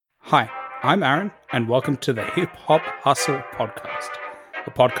Hi, I'm Aaron, and welcome to the Hip Hop Hustle Podcast,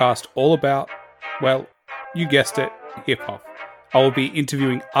 a podcast all about, well, you guessed it, hip hop. I will be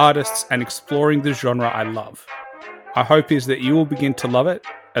interviewing artists and exploring the genre I love. My hope is that you will begin to love it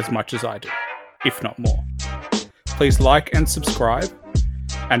as much as I do, if not more. Please like and subscribe,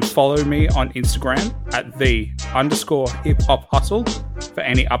 and follow me on Instagram at _hip hop hustle for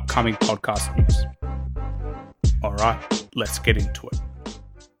any upcoming podcast news. All right, let's get into it.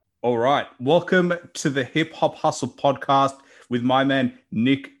 All right, welcome to the Hip Hop Hustle Podcast with my man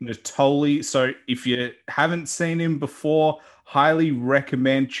Nick Nittoli. So if you haven't seen him before, highly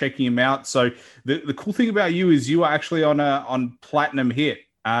recommend checking him out. So the cool thing about you is you are actually on Platinum Hit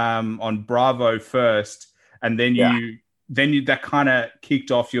on Bravo first, and then you that kind of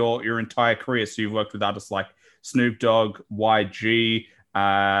kicked off your entire career. So you've worked with artists like Snoop Dogg, YG.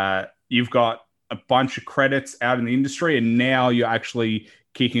 You've got a bunch of credits out in the industry, and now you're actually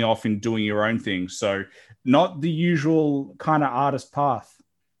kicking off and doing your own thing. So not the usual kind of artist path.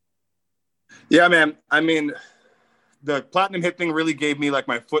 Yeah, man. I mean, the Platinum Hit thing really gave me like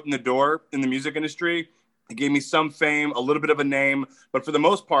my foot in the door in the music industry. It gave me some fame, a little bit of a name, but for the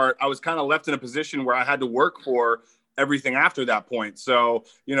most part, I was kind of left in a position where I had to work for everything after that point. So,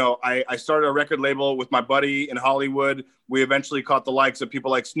 you know, I started a record label with my buddy in Hollywood. We eventually caught the likes of people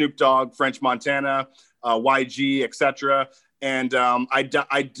like Snoop Dogg, French Montana, YG, etc. And I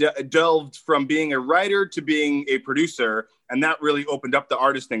delved from being a writer to being a producer, and that really opened up the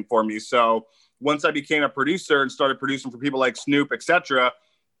artist thing for me. So once I became a producer and started producing for people like Snoop, etc.,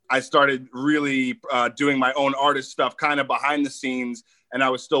 I started really doing my own artist stuff kind of behind the scenes, and I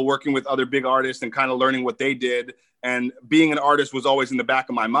was still working with other big artists and kind of learning what they did. And being an artist was always in the back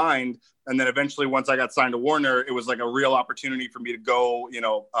of my mind. And then eventually, once I got signed to Warner, it was like a real opportunity for me to go,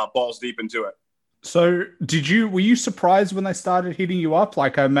 balls deep into it. So were you surprised when they started hitting you up?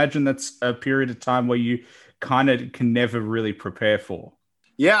 Like, I imagine that's a period of time where you kind of can never really prepare for.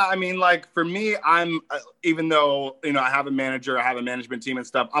 Yeah, I mean, like for me, even though, I have a manager, I have a management team and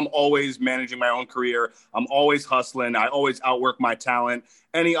stuff, I'm always managing my own career. I'm always hustling. I always outwork my talent.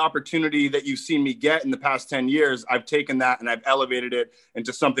 Any opportunity that you've seen me get in the past 10 years, I've taken that and I've elevated it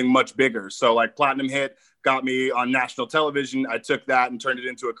into something much bigger. So like Platinum Hit got me on national television. I took that and turned it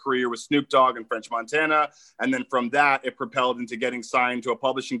into a career with Snoop Dogg and French Montana. And then from that, it propelled into getting signed to a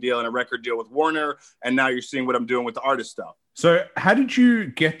publishing deal and a record deal with Warner. And now you're seeing what I'm doing with the artist stuff. So how did you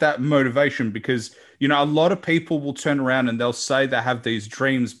get that motivation? Because, a lot of people will turn around and they'll say they have these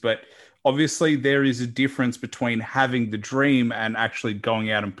dreams, but obviously there is a difference between having the dream and actually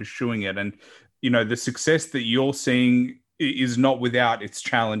going out and pursuing it. And, the success that you're seeing is not without its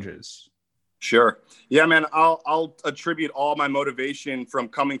challenges. Sure. Yeah, man, I'll attribute all my motivation from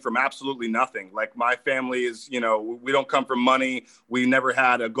coming from absolutely nothing. Like my family is, we don't come from money. We never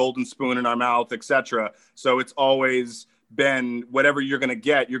had a golden spoon in our mouth, etc. So it's always been whatever you're going to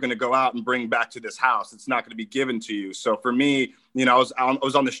get, you're going to go out and bring back to this house. It's not going to be given to you. So for me, I was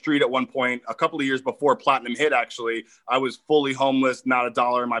on the street at one point, a couple of years before Platinum Hit, actually. I was fully homeless, not a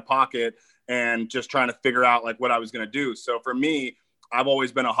dollar in my pocket, and just trying to figure out like what I was going to do. So for me, I've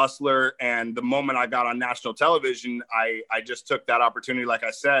always been a hustler. And the moment I got on national television, I just took that opportunity, like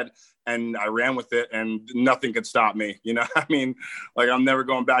I said, and I ran with it, and nothing could stop me. I mean, like I'm never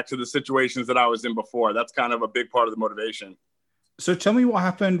going back to the situations that I was in before. That's kind of a big part of the motivation. So tell me what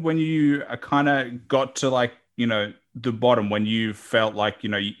happened when you kind of got to like, the bottom, when you felt like,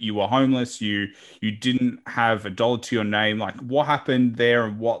 you were homeless, you didn't have a dollar to your name. Like what happened there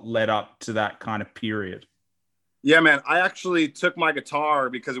and what led up to that kind of period? Yeah, man, I actually took my guitar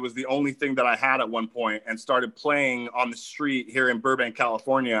because it was the only thing that I had at one point and started playing on the street here in Burbank,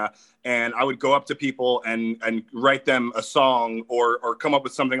 California. And I would go up to people and write them a song or come up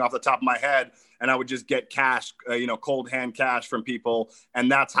with something off the top of my head. And I would just get cash, cold hand cash from people.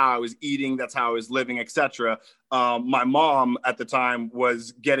 And that's how I was eating. That's how I was living, etc. My mom at the time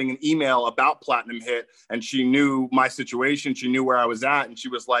was getting an email about Platinum Hit, and she knew my situation. She knew where I was at. And she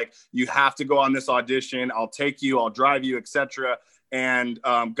was like, you have to go on this audition. I'll take you. I'll drive you, etc. And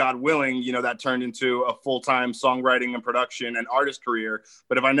God willing, that turned into a full-time songwriting and production and artist career.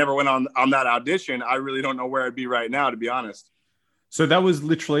 But if I never went on that audition, I really don't know where I'd be right now, to be honest. So that was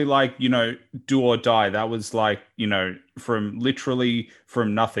literally like, do or die. That was like, from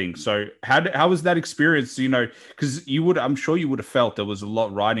nothing. So how was that experience? Because I'm sure you would have felt there was a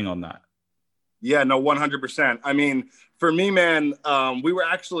lot riding on that. Yeah, no, 100%. I mean, for me, man, we were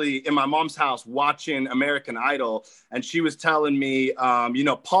actually in my mom's house watching American Idol, and she was telling me,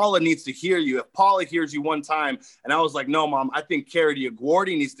 Paula needs to hear you. If Paula hears you one time, and I was like, no, Mom, I think Cara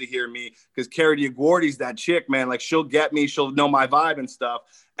DiAguardi needs to hear me because Cara DiAguardi's that chick, man. Like, she'll get me, she'll know my vibe and stuff.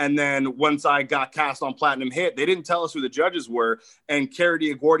 And then once I got cast on Platinum Hit, they didn't tell us who the judges were, and Cara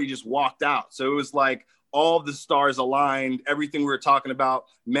DiAguardi just walked out. So it was like, all the stars aligned, everything we were talking about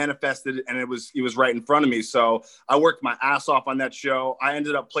manifested, and it was right in front of me. So I worked my ass off on that show. I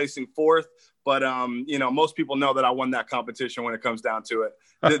ended up placing fourth, but most people know that I won that competition when it comes down to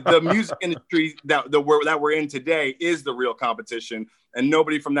it. The music industry that we're in today is the real competition, and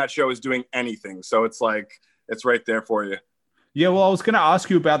nobody from that show is doing anything. So it's like, it's right there for you. Yeah, well, I was going to ask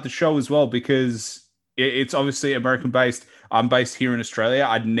you about the show as well, because it's obviously American based. I'm based here in Australia.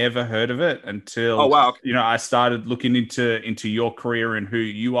 I'd never heard of it until I started looking into your career and who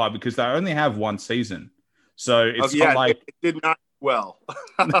you are, because they only have one season. So it's not like it did not well.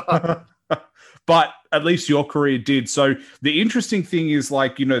 But at least your career did. So the interesting thing is,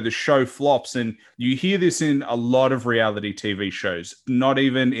 like, the show flops, and you hear this in a lot of reality TV shows, not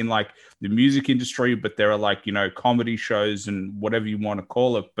even in like the music industry, but there are like, comedy shows and whatever you want to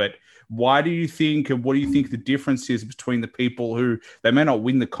call it. But why do you think, and what do you think the difference is between the people who they may not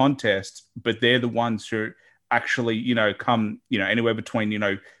win the contest, but they're the ones who actually, come, anywhere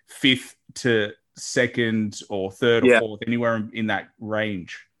between, fifth to second or third or fourth, anywhere in that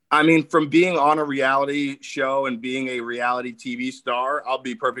range? I mean, from being on a reality show and being a reality TV star, I'll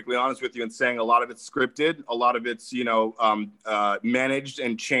be perfectly honest with you and saying a lot of it's scripted. A lot of it's, managed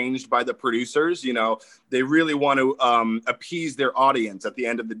and changed by the producers. They really want to appease their audience at the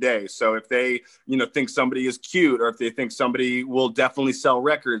end of the day. So if they, think somebody is cute, or if they think somebody will definitely sell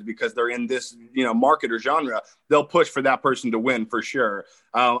records because they're in this, market or genre, they'll push for that person to win for sure.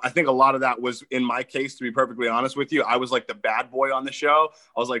 I think a lot of that was in my case, to be perfectly honest with you. I was like the bad boy on the show.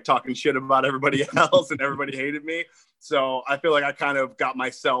 I was like talking shit about everybody else and everybody hated me. So I feel like I kind of got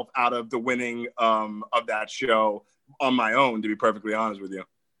myself out of the winning of that show on my own, to be perfectly honest with you.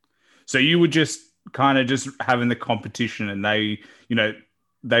 So you were just kind of just having the competition, and they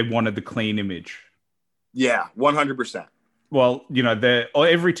wanted the clean image. Yeah, 100%. Well,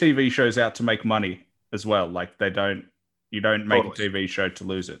 every TV show's out to make money as well. Like you don't make a TV show to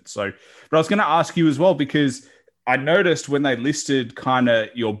lose it. So, but I was going to ask you as well, because I noticed when they listed kind of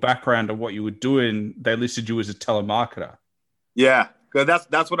your background and what you were doing, they listed you as a telemarketer. Yeah, because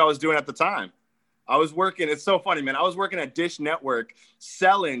that's what I was doing at the time. I was working. It's so funny, man. I was working at Dish Network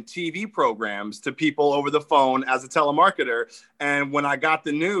selling TV programs to people over the phone as a telemarketer. And when I got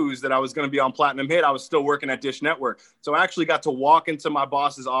the news that I was going to be on Platinum Hit, I was still working at Dish Network. So I actually got to walk into my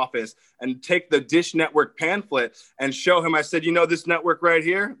boss's office and take the Dish Network pamphlet and show him. I said, this network right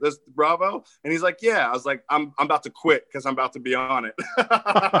here, this Bravo? And he's like, yeah. I was like, I'm about to quit because I'm about to be on it.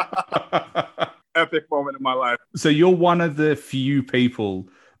 Epic moment in my life. So you're one of the few people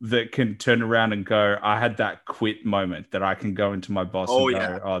that can turn around and go, I had that quit moment, that I can go into my boss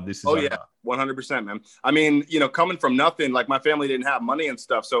and go, this is over. 100%, man. I mean, coming from nothing, like my family didn't have money and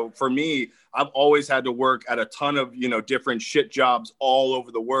stuff. So for me, I've always had to work at a ton of, different shit jobs all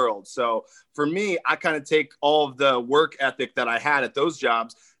over the world. So for me, I kind of take all of the work ethic that I had at those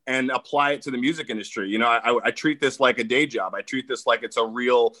jobs and apply it to the music industry. I treat this like a day job. I treat this like it's a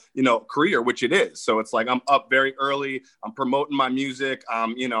real, career, which it is. So it's like I'm up very early. I'm promoting my music.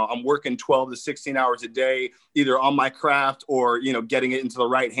 I'm working 12 to 16 hours a day, either on my craft or, getting it into the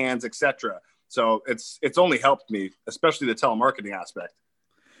right hands, etc. So it's only helped me, especially the telemarketing aspect.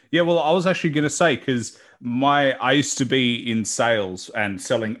 Yeah, well, I was actually going to say, because I used to be in sales and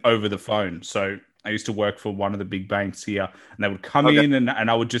selling over the phone. So I used to work for one of the big banks here, and they would come in and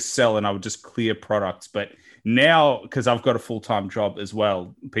I would just sell and I would just clear products. But now, because I've got a full-time job as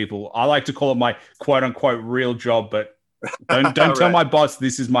well, I like to call it my quote unquote real job, but don't tell my boss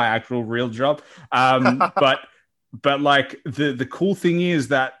this is my actual real job. But like the cool thing is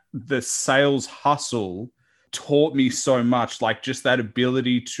that the sales hustle taught me so much, like just that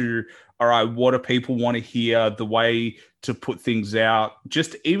ability to, all right, what do people want to hear, the way to put things out,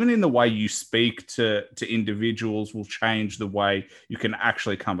 just even in the way you speak to individuals will change the way you can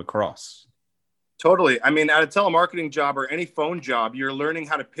actually come across. Totally. I mean, at a telemarketing job or any phone job, you're learning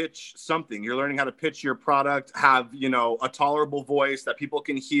how to pitch something. You're learning how to pitch your product, have, a tolerable voice that people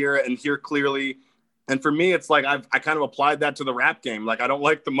can hear and hear clearly. And for me, it's like I kind of applied that to the rap game. Like, I don't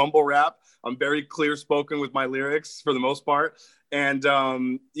like the mumble rap. I'm very clear spoken with my lyrics for the most part. And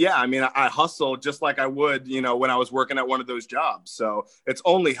I hustle just like I would, when I was working at one of those jobs. So it's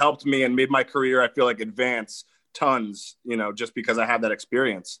only helped me and made my career, I feel like, advance tons, just because I have that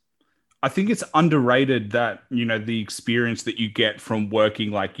experience. I think it's underrated that, the experience that you get from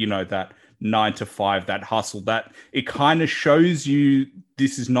working like, that 9 to 5, that hustle, that it kind of shows you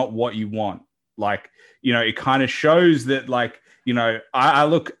this is not what you want. Like, it kind of shows that, like, I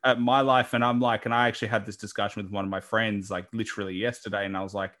look at my life and I'm like, and I actually had this discussion with one of my friends, like literally yesterday. And I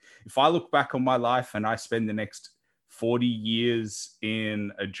was like, if I look back on my life and I spend the next 40 years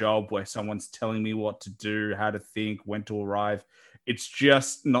in a job where someone's telling me what to do, how to think, when to arrive, it's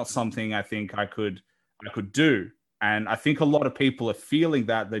just not something I think I could do. And I think a lot of people are feeling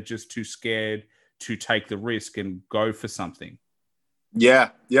that they're just too scared to take the risk and go for something. Yeah,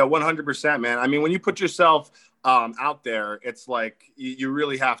 100%, man. I mean, when you put yourself out there, it's like you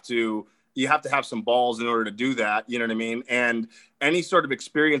really have to have some balls in order to do that. You know what I mean? And any sort of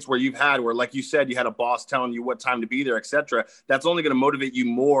experience where you've had, where, like you said, you had a boss telling you what time to be there, etc. That's only going to motivate you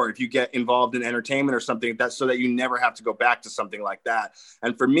more if you get involved in entertainment or something, that so that you never have to go back to something like that.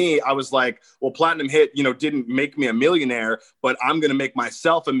 And for me, I was like, well, Platinum Hit, didn't make me a millionaire, but I'm going to make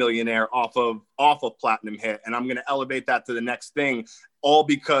myself a millionaire off of Platinum Hit, and I'm going to elevate that to the next thing. All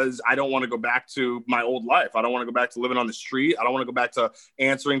because I don't want to go back to my old life. I don't want to go back to living on the street. I don't want to go back to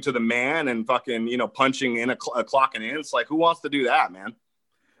answering to the man and fucking, punching in a clock and in. It's like, who wants to do that, man?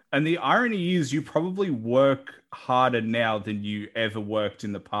 And the irony is you probably work harder now than you ever worked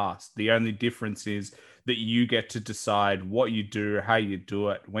in the past. The only difference is that you get to decide what you do, how you do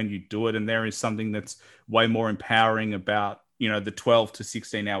it, when you do it. And there is something that's way more empowering about, the 12 to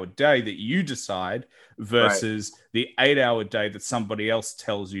 16-hour day that you decide versus the 8-hour day that somebody else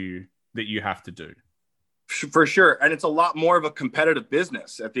tells you that you have to do. For sure. And it's a lot more of a competitive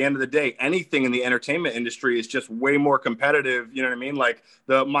business. At the end of the day, anything in the entertainment industry is just way more competitive. You know what I mean? Like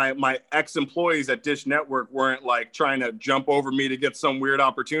my ex-employees at Dish Network weren't like trying to jump over me to get some weird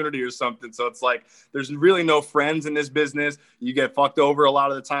opportunity or something. So it's like, there's really no friends in this business. You get fucked over a lot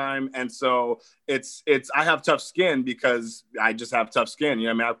of the time. And so I have tough skin because I just have tough skin. You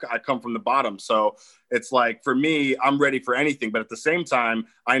know what I mean? I come from the bottom. So it's like, for me, I'm ready for anything. But at the same time,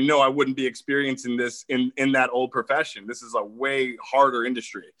 I know I wouldn't be experiencing this in that old profession. This is a way harder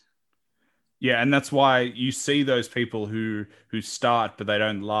industry. Yeah, and that's why you see those people who start but they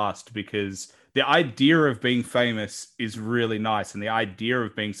don't last, because the idea of being famous is really nice, and the idea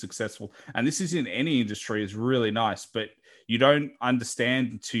of being successful, and this is in any industry, is really nice, but you don't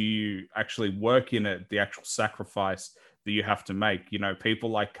understand until you actually work in it, the actual sacrifice that you have to make.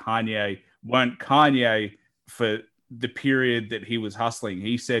 People like Kanye weren't Kanye for the period that he was hustling.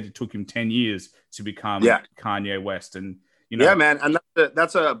 He said it took him 10 years to become Kanye West. And, yeah, man. And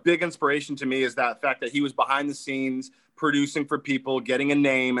that's a big inspiration to me, is that fact that he was behind the scenes producing for people, getting a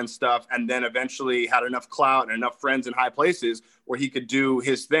name and stuff, and then eventually had enough clout and enough friends in high places where he could do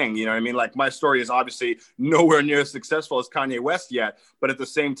his thing. You know what I mean? Like, my story is obviously nowhere near as successful as Kanye West yet, but at the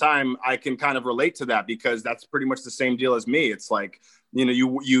same time, I can kind of relate to that because that's pretty much the same deal as me. It's like,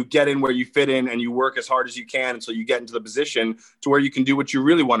 you get in where you fit in and you work as hard as you can until you get into the position to where you can do what you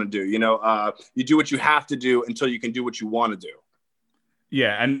really want to do. You do what you have to do until you can do what you want to do.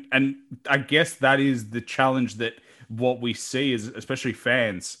 Yeah, and I guess that is the challenge, that what we see is, especially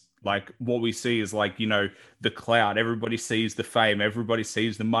fans, like what we see is like, the clout. Everybody sees the fame, everybody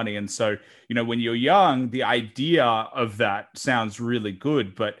sees the money. And so, when you're young, the idea of that sounds really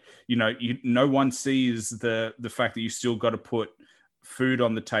good, but no one sees the fact that you still got to put food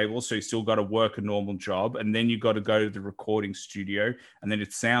on the table, so you still got to work a normal job, and then you got to go to the recording studio, and then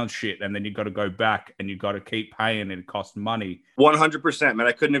it sounds shit, and then you got to go back and you got to keep paying, and it costs money. 100%, man.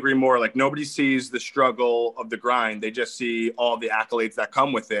 I couldn't agree more. Like, nobody sees the struggle of the grind. They just see all the accolades that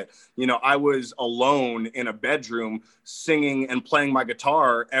come with it. I was alone in a bedroom singing and playing my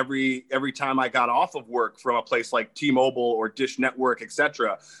guitar every time I got off of work from a place like T-Mobile or Dish Network,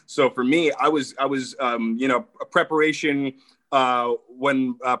 etc. So for me, I was preparation.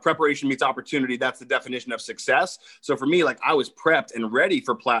 When preparation meets opportunity, that's the definition of success. So for me, like, I was prepped and ready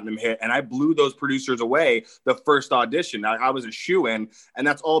for Platinum Hit, and I blew those producers away the first audition. I was a shoo-in, and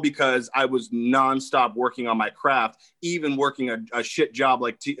that's all because I was nonstop working on my craft, even working a shit job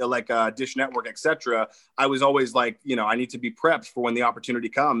like Dish Network, etc. I was always like, I need to be prepped for when the opportunity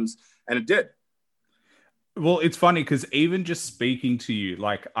comes, and it did. Well, it's funny because even just speaking to you,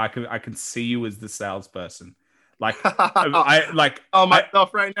 like, I can see you as the salesperson. Like,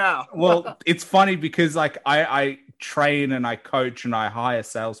 myself right now. Well, it's funny because like I train and I coach and I hire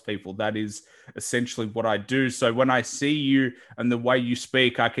salespeople. That is essentially what I do. So when I see you and the way you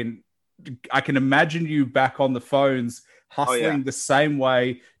speak, I can imagine you back on the phones hustling the same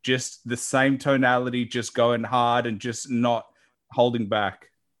way, just the same tonality, just going hard and just not holding back.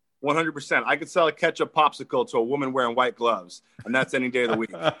 100%. I could sell a ketchup popsicle to a woman wearing white gloves, and that's any day of the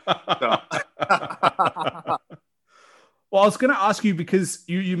week. So. Well, I was going to ask you because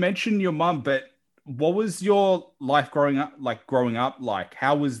you mentioned your mum, but what was your life growing up like?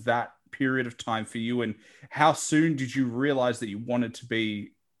 How was that period of time for you, and how soon did you realize that you wanted to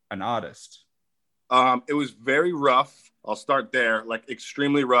be an artist? It was very rough. I'll start there, like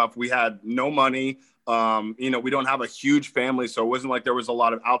extremely rough. We had no money. We don't have a huge family, so it wasn't like there was a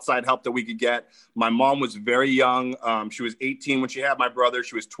lot of outside help that we could get. My mom was very young. She was 18 when she had my brother.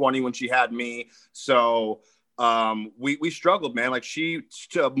 She was 20 when she had me. So we struggled, man. Like she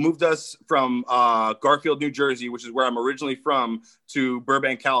moved us from Garfield, New Jersey, which is where I'm originally from, to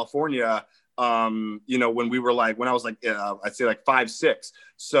Burbank, California. When I was like, I'd say like 5, 6.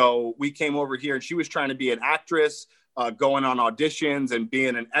 So we came over here and she was trying to be an actress, going on auditions and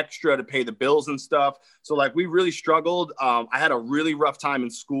being an extra to pay the bills and stuff. So like we really struggled. I had a really rough time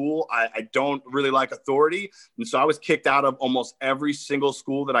in school. I don't really like authority. And so I was kicked out of almost every single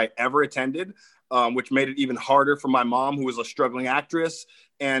school that I ever attended, which made it even harder for my mom, who was a struggling actress.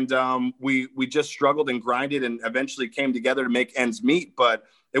 And we just struggled and grinded and eventually came together to make ends meet. But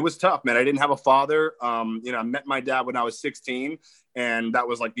it was tough, man. I didn't have a father. I met my dad when I was 16, and that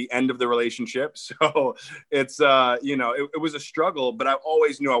was like the end of the relationship. So it's, it was a struggle, but I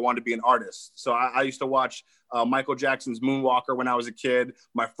always knew I wanted to be an artist. So I used to watch Michael Jackson's Moonwalker when I was a kid.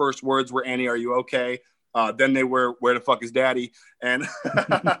 My first words were, "Annie, are you okay?" Then they were, "Where the fuck is daddy?" And,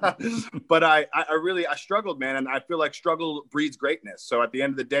 but I struggled, man. And I feel like struggle breeds greatness. So at the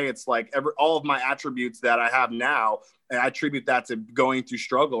end of the day, it's like all of my attributes that I have now, I attribute that to going through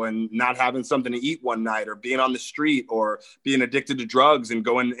struggle and not having something to eat one night, or being on the street, or being addicted to drugs and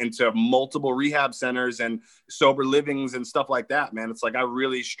going into multiple rehab centers and sober livings and stuff like that, man. It's like, I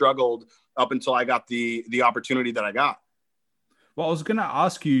really struggled up until I got the opportunity that I got. Well, I was going to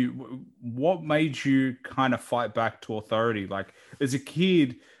ask you, what made you kind of fight back to authority? Like as a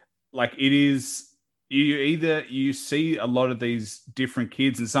kid, like you see a lot of these different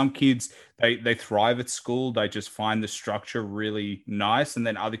kids, and some kids they thrive at school, they just find the structure really nice, and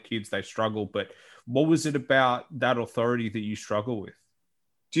then other kids they struggle. But what was it about that authority that you struggle with?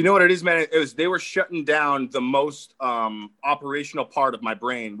 Do you know what it is, man? It was, they were shutting down the most operational part of my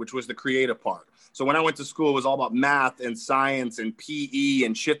brain, which was the creative part. So when I went to school, it was all about math and science and PE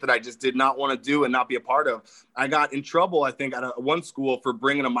and shit that I just did not want to do and not be a part of. I got in trouble, I think, at one school for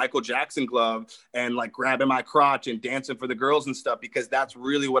bringing a Michael Jackson glove and like grabbing my crotch and dancing for the girls and stuff, because that's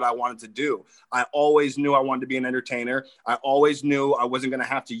really what I wanted to do. I always knew I wanted to be an entertainer. I always knew I wasn't going to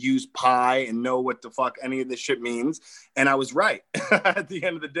have to use pi and know what the fuck any of this shit means. And I was right. At the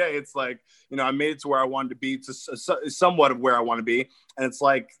end of the day, it's like, I made it to where I wanted to be, to somewhat of where I want to be. And it's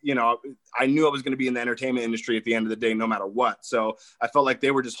like, I knew I was going to be in the entertainment industry at the end of the day, no matter what. So I felt like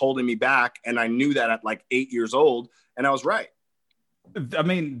they were just holding me back. And I knew that at like 8 years old, and I was right. I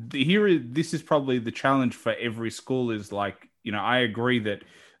mean, this is probably the challenge for every school is like, I agree that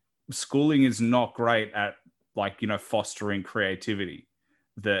schooling is not great at like, fostering creativity.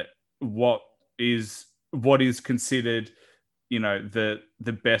 That what is considered, the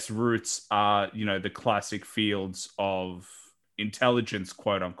best routes are, the classic fields of intelligence,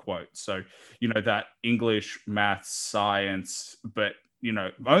 quote unquote. So, that English, maths, science, but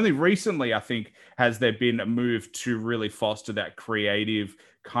only recently, I think, has there been a move to really foster that creative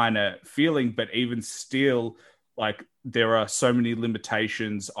kind of feeling. But even still, like, there are so many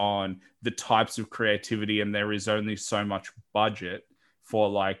limitations on the types of creativity, and there is only so much budget for,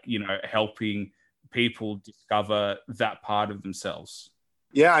 like, helping people discover that part of themselves.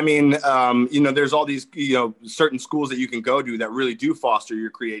 Yeah, I mean, there's all these, certain schools that you can go to that really do foster your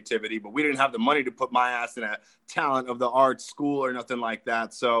creativity, but we didn't have the money to put my ass in a talent of the arts school or nothing like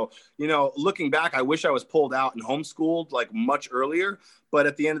that. So, looking back, I wish I was pulled out and homeschooled like much earlier. But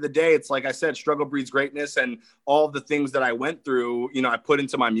at the end of the day, it's like I said, struggle breeds greatness, and all of the things that I went through, I put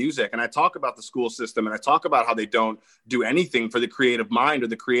into my music. And I talk about the school system, and I talk about how they don't do anything for the creative mind or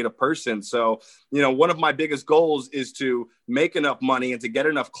the creative person. So, one of my biggest goals is to make enough money and to get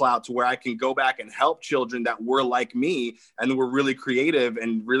enough clout to where I can go back and help children that were like me and were really creative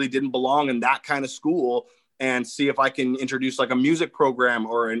and really didn't belong in that kind of school, and see if I can introduce like a music program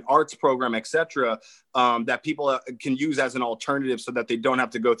or an arts program, etc., that people can use as an alternative so that they don't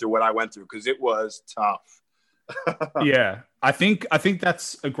have to go through what I went through, because it was tough. Yeah, I think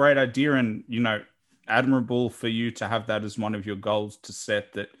that's a great idea, and admirable for you to have that as one of your goals to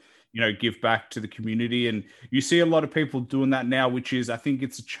set, that give back to the community. And you see a lot of people doing that now, which is, I think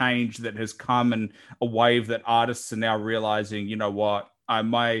it's a change that has come, and a wave that artists are now realizing, what,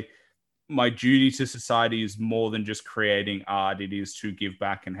 my duty to society is more than just creating art. It is to give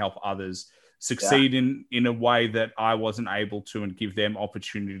back and help others Yeah, succeed in a way that I wasn't able to, and give them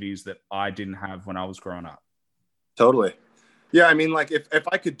opportunities that I didn't have when I was growing up. totally. Yeah, I mean, like if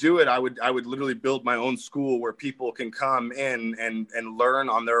I could do it, I would literally build my own school where people can come in and learn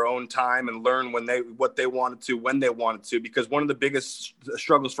on their own time and learn what they wanted to when they wanted to. Because one of the biggest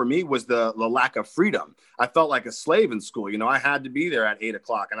struggles for me was the lack of freedom. I felt like a slave in school. You know, I had to be there at 8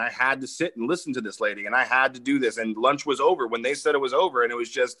 o'clock, and I had to sit and listen to this lady, and I had to do this. And lunch was over when they said it was over, and it was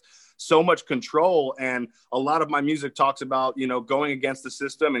just so much control. And a lot of my music talks about, you know, going against the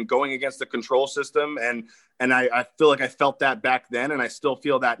system and going against the control system. And I feel like I felt that back then, and I still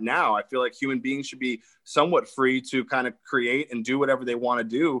feel that now. I feel like human beings should be somewhat free to kind of create and do whatever they want to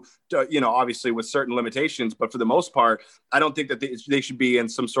do, you know, obviously with certain limitations. But for the most part, I don't think that they should be in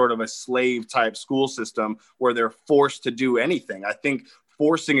some sort of a slave type school system where they're forced to do anything. I think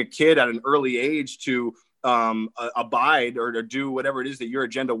forcing a kid at an early age to abide or to do whatever it is that your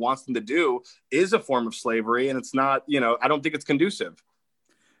agenda wants them to do is a form of slavery. And it's not, you know, I don't think it's conducive.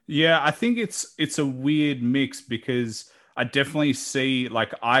 Yeah, I think it's a weird mix, because I definitely see,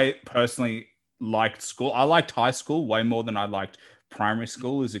 like, I personally liked school. I liked high school way more than I liked primary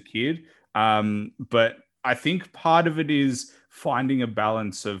school as a kid. But I think part of it is finding a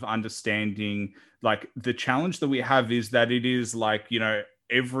balance of understanding, like, the challenge that we have is that it is like, you know,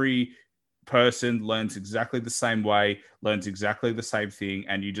 every person learns exactly the same way, learns exactly the same thing,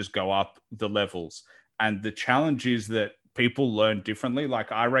 and you just go up the levels. And the challenge is that people learn differently.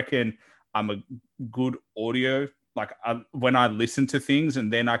 Like, I reckon I'm a good audio, like, when I listen to things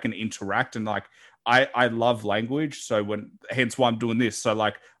and then I can interact, and like, I love language. So hence why I'm doing this. So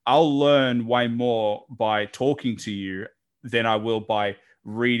like, I'll learn way more by talking to you than I will by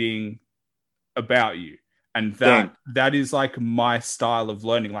reading about you. And Same. that is like my style of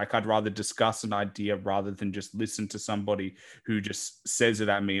learning. Like, I'd rather discuss an idea rather than just listen to somebody who just says it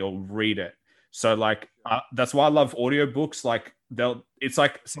at me or read it. So like, that's why I love audiobooks. Like, it's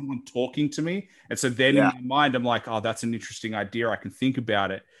like someone talking to me. And so then in Yeah. my mind, I'm like, oh, that's an interesting idea. I can think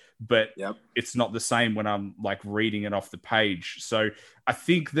about it. But Yep. it's not the same when I'm like reading it off the page. So I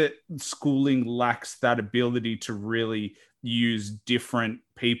think that schooling lacks that ability to really use different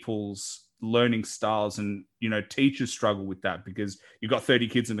people's learning styles. And, you know, teachers struggle with that, because you've got 30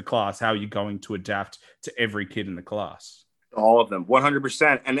 kids in the class. How are you going to adapt to every kid in the class? All of them,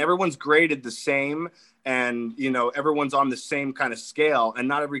 100%. And everyone's graded the same. And, you know, everyone's on the same kind of scale. And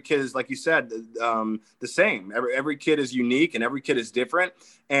not every kid is, like you said, the same. Every kid is unique and every kid is different.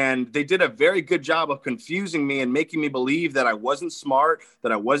 And they did a very good job of confusing me and making me believe that I wasn't smart,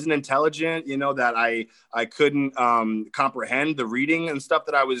 that I wasn't intelligent, you know, that I couldn't comprehend the reading and stuff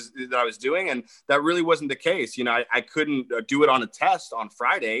that I was doing. And that really wasn't the case. You know, I couldn't do it on a test on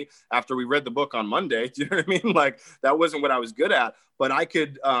Friday after we read the book on Monday. Do you know what I mean? Like, that wasn't what I was good at. But I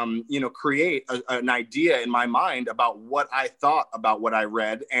could, you know, create an idea in my mind about what I thought about what I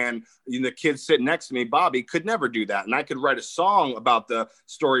read. And, you know, the kid sitting next to me, Bobby, could never do that. And I could write a song about the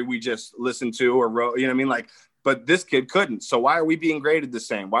story we just listened to or wrote, you know what I mean? Like, but this kid couldn't. So why are we being graded the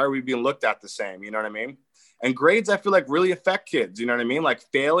same? Why are we being looked at the same? You know what I mean? And grades, I feel like, really affect kids. You know what I mean? Like,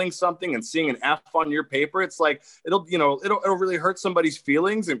 failing something and seeing an F on your paper, it's like, it'll really hurt somebody's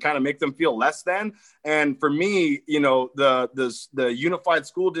feelings and kind of make them feel less than. And for me, you know, the unified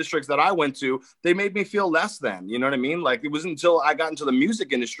school districts that I went to, they made me feel less than. You know what I mean? Like, it wasn't until I got into the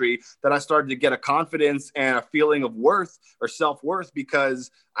music industry that I started to get a confidence and a feeling of worth or self-worth, because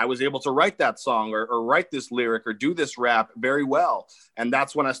I was able to write that song or write this lyric or do this rap very well. And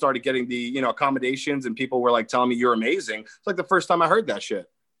that's when I started getting the, you know, accommodations, and people were like telling me, you're amazing. It's like the first time I heard that shit.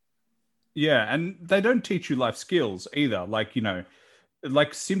 Yeah, and they don't teach you life skills either. Like, you know,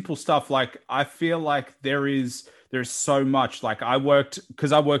 like simple stuff. Like, I feel like there's so much. Like,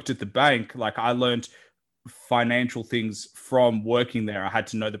 because I worked at the bank, like, I learned financial things from working there. I had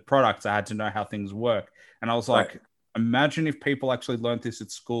to know the products, I had to know how things work. And I was Right. like, imagine if people actually learned this at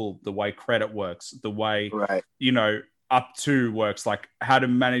school, the way credit works, the way, Right. you know, up to works, like how to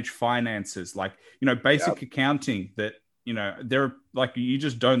manage finances, like, you know, Yep. basic accounting that, you know, they're like, you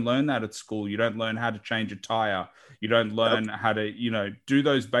just don't learn that at school. You don't learn how to change a tire. You don't Yep. learn how to, you know, do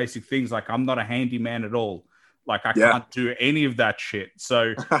those basic things. Like, I'm not a handyman at all. Like, I Yeah. can't do any of that shit.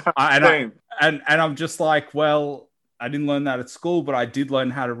 So I, and I, Same. and I'm just like, well, I didn't learn that at school, but I did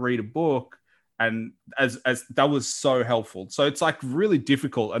learn how to read a book. And as that was so helpful. So it's like really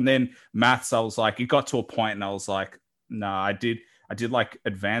difficult. And then maths, I was like, it got to a point and I was like, no, I did like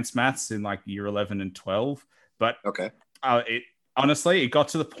advanced maths in like year 11 and 12. But Okay. it honestly, it got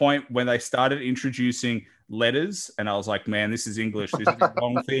to the point when they started introducing letters, and I was like, man, this is English. This is the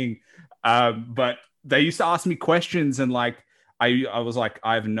wrong thing. But they used to ask me questions, and like I was like,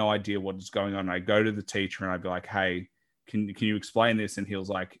 I have no idea what is going on. I go to the teacher and I'd be like, hey, can you explain this? And he was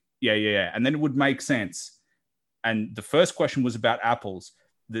like, yeah. And then it would make sense. And the first question was about apples.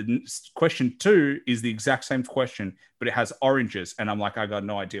 The question 2 is the exact same question, but it has oranges. And I'm like, I got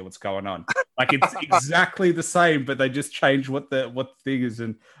no idea what's going on. Like, it's exactly the same, but they just changed what the thing is.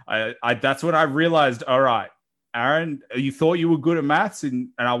 And I that's when I realized, all right, Aaron, you thought you were good at maths, and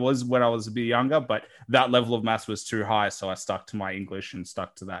I was when I was a bit younger, but that level of maths was too high. So I stuck to my English and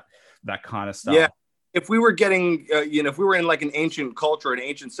stuck to that kind of stuff. Yeah. If we were getting, if we were in like an ancient culture, an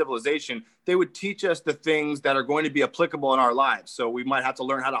ancient civilization, they would teach us the things that are going to be applicable in our lives. So we might have to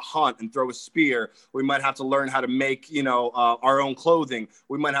learn how to hunt and throw a spear. We might have to learn how to make, our own clothing.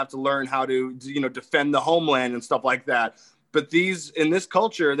 We might have to learn how to, defend the homeland and stuff like that. But in this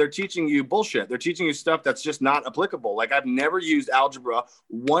culture, they're teaching you bullshit. They're teaching you stuff that's just not applicable. Like, I've never used algebra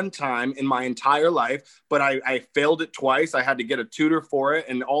one time in my entire life, but I failed it twice. I had to get a tutor for it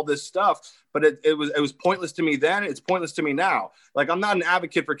and all this stuff. But it was pointless to me then. It's pointless to me now. Like, I'm not an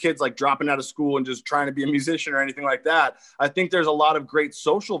advocate for kids like dropping out of school and just trying to be a musician or anything like that. I think there's a lot of great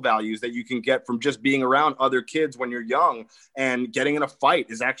social values that you can get from just being around other kids when you're young, and getting in a fight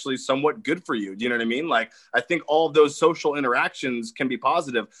is actually somewhat good for you. Do you know what I mean? Like, I think all of those social interactions can be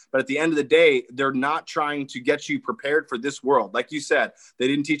positive, but at the end of the day, they're not trying to get you prepared for this world. Like you said, they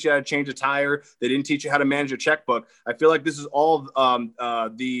didn't teach you how to change a tire. They didn't teach you how to manage a checkbook. I feel like this is all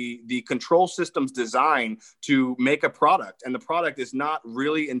the control systems designed to make a product, and the product is not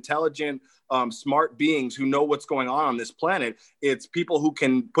really intelligent, smart beings who know what's going on this planet. It's people who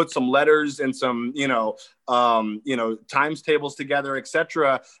can put some letters and some times tables together,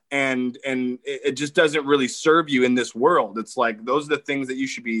 etc. And it just doesn't really serve you in this world. It's like, those are the things that you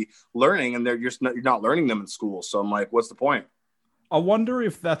should be learning, and you're not learning them in school. So I'm like, what's the point? I wonder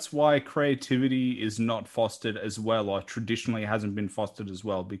if that's why creativity is not fostered as well, or traditionally hasn't been fostered as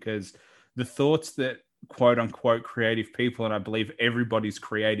well, because the thoughts that quote unquote creative people, and I believe everybody's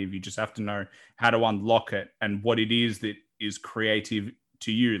creative, you just have to know how to unlock it and what it is that is creative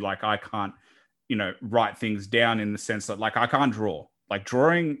to you. Like, I can't, write things down, in the sense that, like, I can't draw. Like,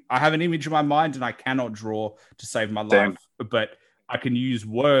 drawing, I have an image in my mind and I cannot draw to save my life, but I can use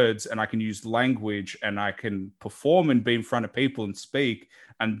words and I can use language and I can perform and be in front of people and speak.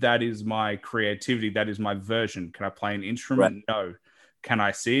 And that is my creativity. That is my version. Can I play an instrument? Right. No. Can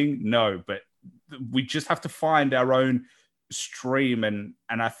I sing? No. But we just have to find our own stream. And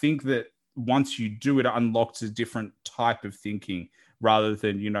I think that once you do it, it unlocks a different type of thinking, rather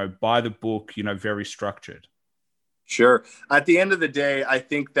than, by the book, very structured. Sure. At the end of the day, I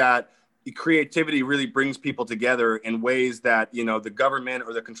think that creativity really brings people together in ways that, the government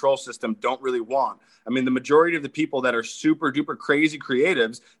or the control system don't really want. I mean, the majority of the people that are super duper crazy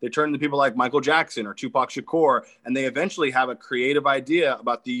creatives, they turn to people like Michael Jackson or Tupac Shakur, and they eventually have a creative idea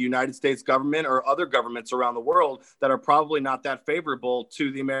about the United States government or other governments around the world that are probably not that favorable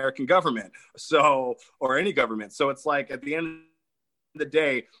to the American government. So, or any government. So it's like, at the end of the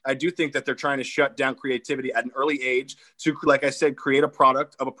day, I do think that they're trying to shut down creativity at an early age to, like I said, create a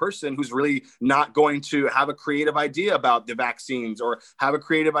product of a person who's really not going to have a creative idea about the vaccines, or have a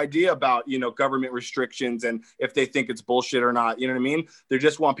creative idea about, government restrictions, and if they think it's bullshit or not. You know what I mean? They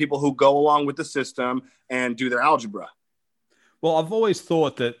just want people who go along with the system and do their algebra. Well, I've always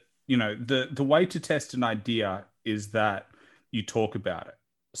thought that, the way to test an idea is that you talk about it.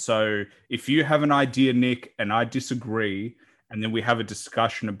 So if you have an idea, Nick, and I disagree, and then we have a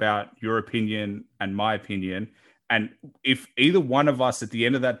discussion about your opinion and my opinion, and if either one of us at the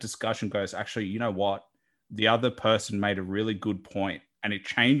end of that discussion goes, actually, you know what? The other person made a really good point, and it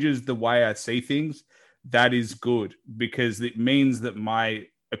changes the way I see things, that is good, because it means that my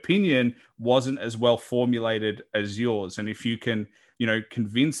opinion wasn't as well formulated as yours. And if you can,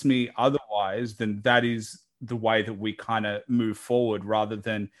 convince me otherwise, then that is the way that we kind of move forward, rather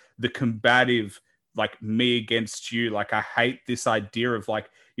than the combative, like me against you. Like, I hate this idea of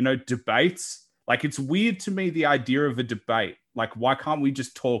debates. Like, it's weird to me, the idea of a debate. Like, why can't we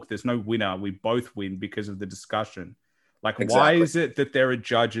just talk? There's no winner. We both win because of the discussion. Like, exactly. Why is it that there are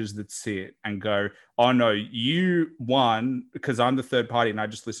judges that sit and go, oh no, you won because I'm the third party and I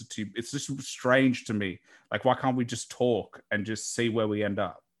just listened to you? It's just strange to me. Like, why can't we just talk and just see where we end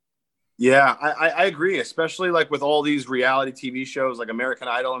up? Yeah, I agree, especially like with all these reality TV shows like American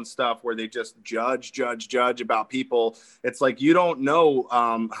Idol and stuff where they just judge about people. It's like you don't know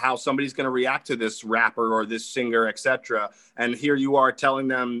how somebody's going to react to this rapper or this singer, etc. And here you are telling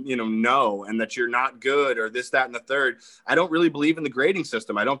them, no, and that you're not good or this, that, and the third. I don't really believe in the grading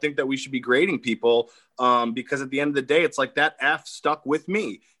system. I don't think that we should be grading people because at the end of the day, it's like that F stuck with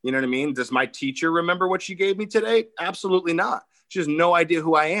me. You know what I mean? Does my teacher remember what she gave me today? Absolutely not. She has no idea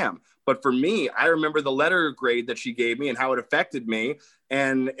who I am. But for me, I remember the letter grade that she gave me and how it affected me.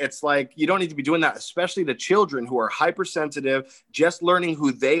 And it's like, you don't need to be doing that, especially to children who are hypersensitive, just learning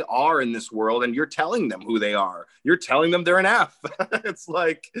who they are in this world. And you're telling them who they are. You're telling them they're an F. It's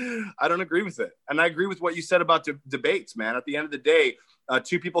like, I don't agree with it. And I agree with what you said about debates, man. At the end of the day,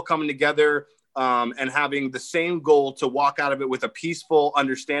 two people coming together and having the same goal to walk out of it with a peaceful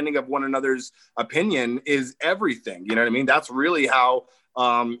understanding of one another's opinion is everything. You know what I mean? That's really how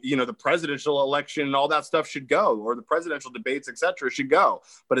the presidential election and all that stuff should go, or the presidential debates, etc., should go.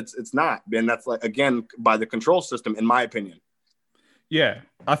 But it's not. And that's like, again, by the control system, in my opinion. Yeah,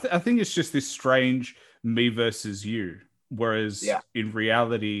 I think it's just this strange me versus you. Whereas in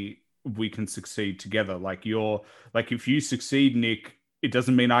reality, we can succeed together. Like if you succeed, Nick, it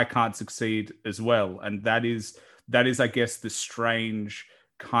doesn't mean I can't succeed as well. And that is, I guess, the strange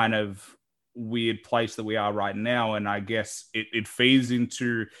kind of weird place that we are right now. And I guess it feeds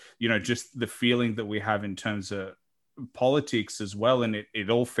into, just the feeling that we have in terms of politics as well. And it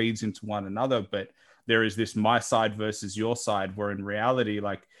all feeds into one another. But there is this my side versus your side, where in reality,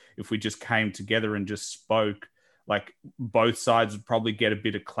 like if we just came together and just spoke, like both sides would probably get a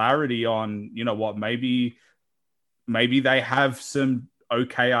bit of clarity on, what, maybe they have some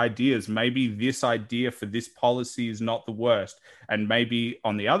okay ideas. Maybe this idea for this policy is not the worst. And maybe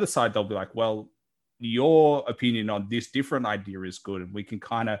on the other side, they'll be like, well, your opinion on this different idea is good, and we can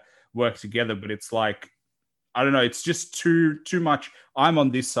kind of work together. But it's like, I don't know, it's just too much. I'm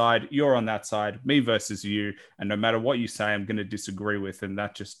on this side, you're on that side, me versus you. And no matter what you say, I'm going to disagree with. And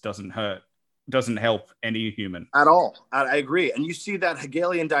that just doesn't help any human at all. I agree. And you see that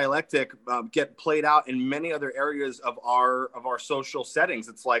Hegelian dialectic get played out in many other areas of our social settings.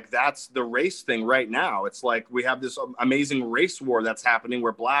 It's like, that's the race thing right now. It's like we have this amazing race war that's happening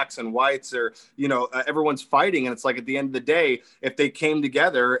where blacks and whites are, everyone's fighting. And it's like, at the end of the day, if they came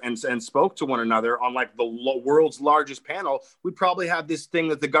together and spoke to one another on like the world's largest panel, we'd probably have this thing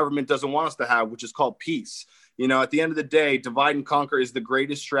that the government doesn't want us to have, which is called peace. At the end of the day, divide and conquer is the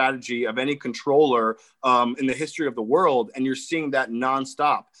greatest strategy of any controller in the history of the world. And you're seeing that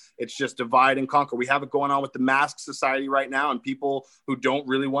nonstop. It's just divide and conquer. We have it going on with the mask society right now and people who don't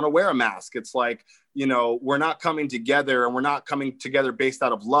really want to wear a mask. It's like, we're not coming together, and we're not coming together based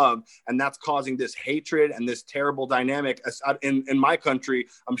out of love. And that's causing this hatred and this terrible dynamic in my country,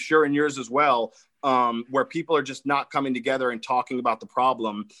 I'm sure in yours as well, where people are just not coming together and talking about the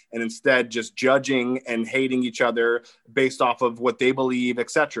problem, and instead just judging and hating each other based off of what they believe,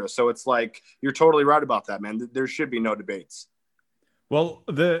 etc. So it's like, you're totally right about that, man. There should be no debates. Well,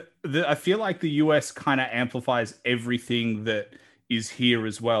 I feel like the US kind of amplifies everything that is here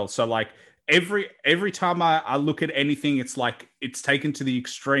as well. So like every time I look at anything, it's like it's taken to the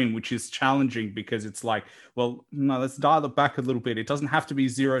extreme, which is challenging, because it's like, well, no, let's dial it back a little bit. It doesn't have to be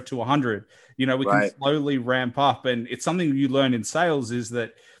 0 to 100. We can slowly ramp up. And it's something you learn in sales, is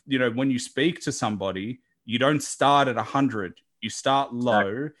that, when you speak to somebody, you don't start at 100. You start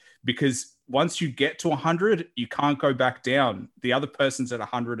low, because once you get to 100, you can't go back down. The other person's at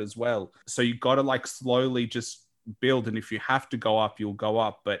 100 as well. So you got to like slowly just build. And if you have to go up, you'll go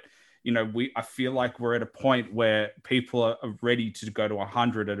up. But I feel like we're at a point where people are ready to go to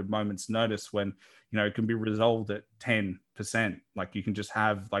 100 at a moment's notice, when, it can be resolved at 10%. Like you can just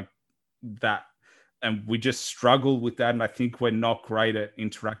have like that. And we just struggle with that. And I think we're not great at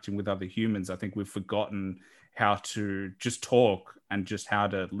interacting with other humans. I think we've forgotten how to just talk and just how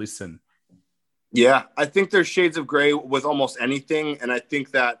to listen. Yeah, I think there's shades of gray with almost anything. And I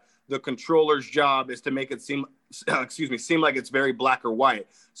think that the controller's job is to make it seem like it's very black or white.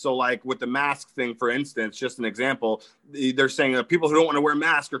 So like with the mask thing, for instance, just an example, they're saying that people who don't want to wear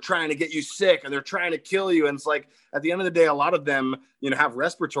masks are trying to get you sick and they're trying to kill you. And it's like, at the end of the day, a lot of them, have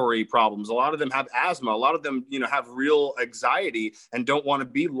respiratory problems. A lot of them have asthma. A lot of them, have real anxiety and don't want to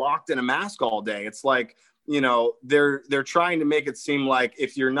be locked in a mask all day. It's like, they're trying to make it seem like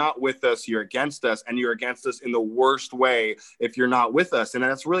if you're not with us, you're against us, and you're against us in the worst way if you're not with us. And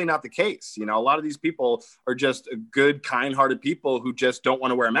that's really not the case. A lot of these people are just good, kind-hearted people who just don't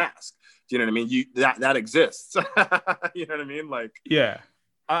want to wear a mask. Do you know what I mean? That exists. You know what I mean? Like, yeah,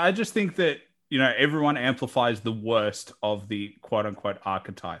 I just think that, everyone amplifies the worst of the quote unquote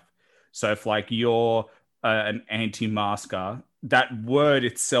archetype. So if like you're an anti-masker, that word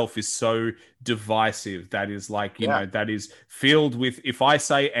itself is so divisive. That is like, you Yeah. know, that is filled with, if I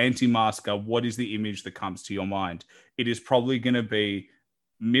say anti-masker, what is the image that comes to your mind? It is probably going to be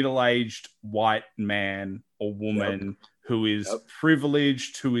middle-aged white man or Yep. woman who is Yep.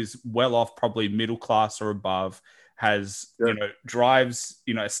 privileged, who is well off, probably middle class or above, has, Sure. drives,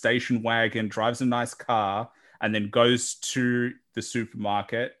 a station wagon, drives a nice car, and then goes to the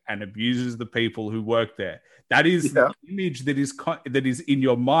supermarket and abuses the people who work there. That is the Yeah. image that is in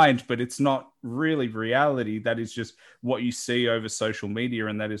your mind, but it's not really reality. That is just what you see over social media,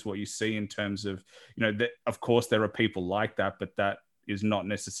 and that is what you see in terms of, that, of course, there are people like that, but that is not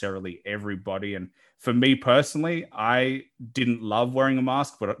necessarily everybody. And for me personally, I didn't love wearing a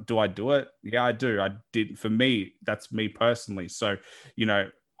mask, but do I do it? Yeah, I do. I did. For me, that's me personally. So,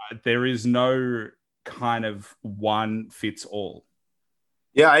 there is no kind of one fits all.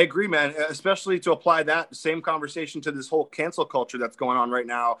 Yeah, I agree, man. Especially to apply that same conversation to this whole cancel culture that's going on right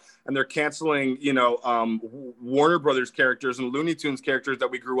now, and they're canceling, Warner Brothers characters and Looney Tunes characters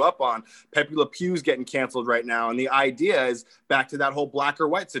that we grew up on. Pepe Le Pew's getting canceled right now, and the idea is back to that whole black or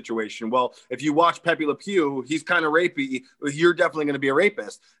white situation. Well, if you watch Pepe Le Pew, he's kind of rapey. You're definitely going to be a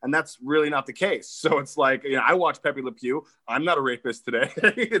rapist, and that's really not the case. So it's like, I watch Pepe Le Pew. I'm not a rapist today.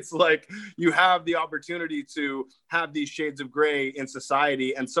 It's like you have the opportunity to have these shades of gray in society.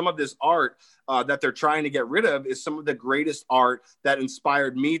 And some of this art that they're trying to get rid of is some of the greatest art that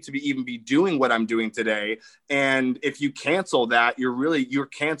inspired me to even be doing what I'm doing today. And if you cancel that, you're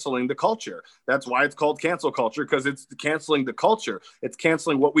canceling the culture. That's why it's called cancel culture, because it's canceling the culture. It's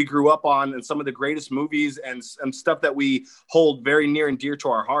canceling what we grew up on and some of the greatest movies and stuff that we hold very near and dear to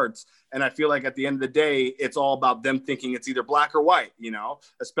our hearts. And I feel like at the end of the day, it's all about them thinking it's either black or white,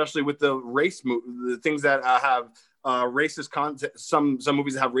 especially with the the things that have racist content. Some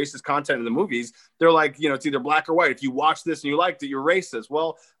movies that have racist content in the movies, they're like, it's either black or white. If you watch this and you liked it, you're racist.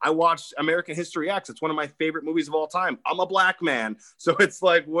 Well, I watched American History X. It's one of my favorite movies of all time. I'm a black man. So it's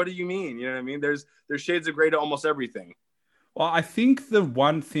like, what do you mean? You know what I mean? There's shades of gray to almost everything. Well, I think the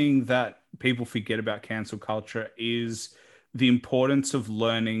one thing that people forget about cancel culture is the importance of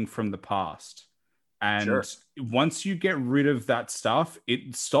learning from the past. And Sure. once you get rid of that stuff,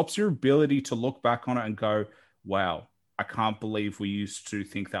 it stops your ability to look back on it and go, wow, I can't believe we used to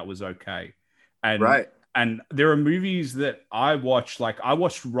think that was okay. And Right. and there are movies that I watch, like I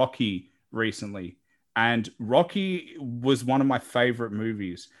watched Rocky recently, and Rocky was one of my favorite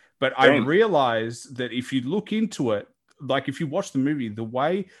movies. But I Same. realized that if you look into it, like if you watch the movie, the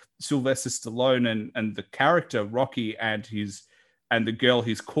way Sylvester Stallone and the character Rocky and the girl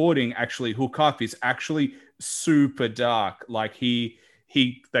he's courting actually hook up is actually super dark. Like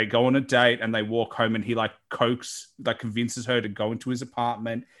they go on a date and they walk home, and he like convinces her to go into his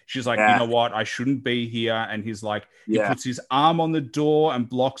apartment. She's like, you Yeah. know what? I shouldn't be here. And he's like, he Yeah. puts his arm on the door and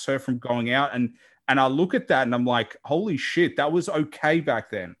blocks her from going out. And I look at that and I'm like, holy shit, that was okay back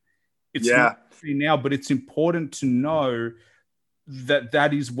then. It's not Yeah. okay now, but it's important to know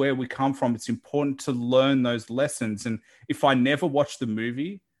that is where we come from. It's important to learn those lessons. And if I never watch the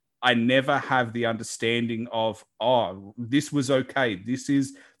movie, I never have the understanding of, oh, this was okay. This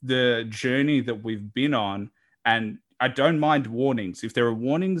is the journey that we've been on. And I don't mind warnings. If there are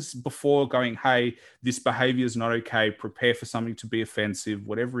warnings before going, hey, this behavior is not okay, prepare for something to be offensive,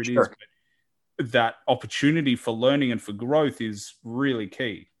 whatever it is. Sure. But that opportunity for learning and for growth is really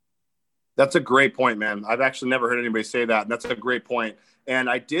key. That's a great point, man. I've actually never heard anybody say that. That's a great point. And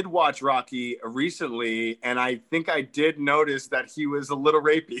I did watch Rocky recently, and I think I did notice that he was a little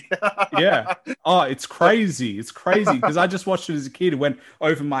rapey. Yeah. Oh, it's crazy. It's crazy because I just watched it as a kid. It went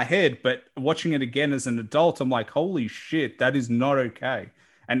over my head, but watching it again as an adult, I'm like, holy shit, that is not okay.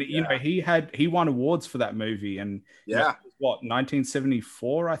 And Yeah. he won awards for that movie, and Yeah. what,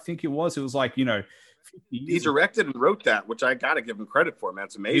 1974, I think it was. It was like 50 He years ago. directed and wrote that, which I got to give him credit for, man.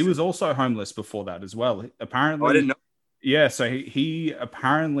 It's He amazing. was also homeless before that as well. Oh, I didn't Apparently, know. yeah. So he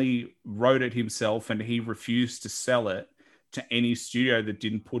apparently wrote it himself, and he refused to sell it to any studio that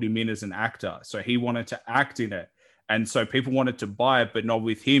didn't put him in as an actor. So he wanted to act in it, and so people wanted to buy it, but not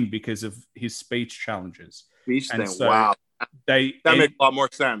with him because of his speech challenges. Speech And thing. so Wow. That makes a lot more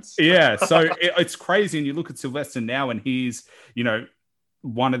sense. yeah, so it's crazy. And you look at Sylvester now, and he's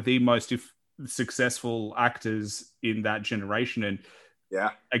one of the most successful actors in that generation. And Yeah.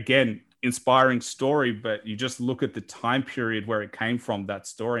 again, inspiring story, but you just look at the time period where it came from, that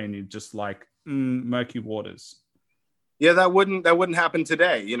story, and you're just like, murky waters. Yeah, that wouldn't happen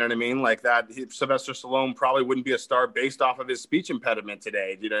today. You know what I mean? Like that, Sylvester Stallone probably wouldn't be a star based off of his speech impediment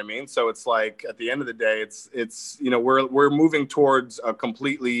today. You know what I mean? So it's like at the end of the day, it's we're moving towards a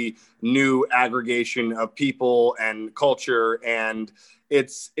completely new aggregation of people and culture, and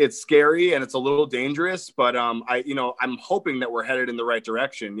it's scary and it's a little dangerous. But I'm hoping that we're headed in the right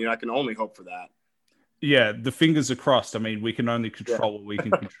direction. I can only hope for that. Yeah, the fingers are crossed. I mean, we can only Yeah, control what we can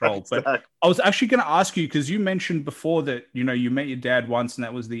control. But exactly. I was actually going to ask you because you mentioned before that, you met your dad once and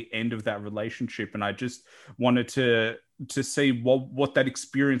that was the end of that relationship. And I just wanted to see what that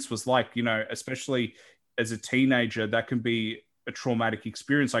experience was like, especially as a teenager, that can be a traumatic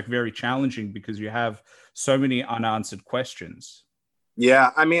experience, like very challenging because you have so many unanswered questions.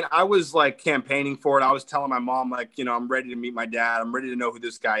 Yeah, I mean, I was like campaigning for it. I was telling my mom, like, I'm ready to meet my dad. I'm ready to know who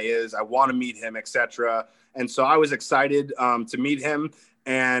this guy is. I want to meet him, etc. And so I was excited to meet him,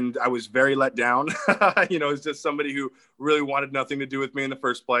 and I was very let down. It's just somebody who really wanted nothing to do with me in the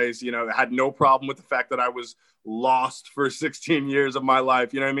first place. Had no problem with the fact that I was lost for 16 years of my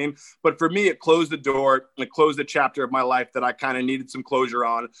life. You know what I mean? But for me, it closed the door. It closed a chapter of my life that I kind of needed some closure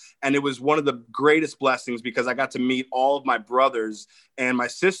on. And it was one of the greatest blessings because I got to meet all of my brothers and my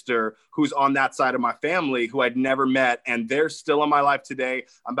sister, who's on that side of my family, who I'd never met. And they're still in my life today.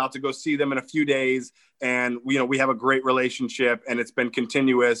 I'm about to go see them in a few days. And we have a great relationship, and it's been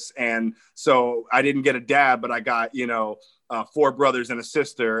continuous. And so I didn't get a dad, but I got, four brothers and a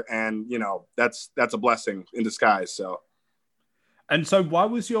sister. And, that's a blessing in disguise. So. And so why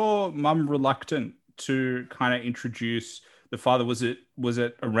was your mum reluctant to kind of introduce the father? Was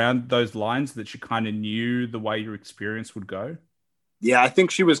it around those lines that she kind of knew the way your experience would go? Yeah, I think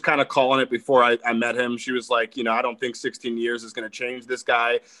she was kind of calling it before I met him. She was like, I don't think 16 years is going to change this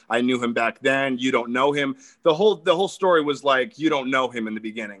guy. I knew him back then. You don't know him. The whole story was like, you don't know him in the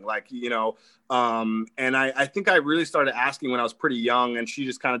beginning. Like, and I think I really started asking when I was pretty young, and she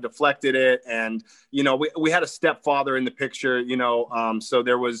just kind of deflected it. And, we had a stepfather in the picture, so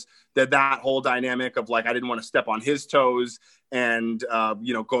there was that whole dynamic of like, I didn't want to step on his toes and,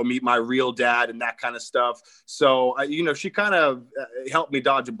 go meet my real dad and that kind of stuff. So, she kind of helped me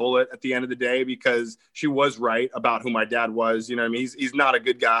dodge a bullet at the end of the day because she was right about who my dad was. You know what I mean? He's not a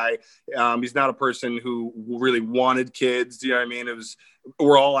good guy. He's not a person who really wanted kids. You know what I mean?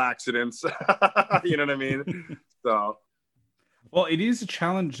 We're all accidents. You know what I mean? So. Well, it is a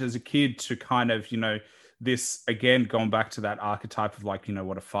challenge as a kid to kind of, this again, going back to that archetype of like,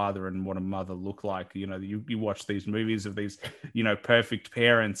 what a father and what a mother look like. You watch these movies of these, perfect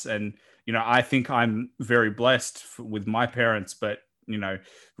parents. And, I think I'm very blessed with my parents, but,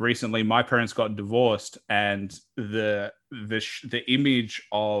 recently my parents got divorced, and the image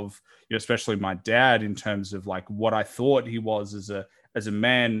of, especially my dad in terms of like what I thought he was as a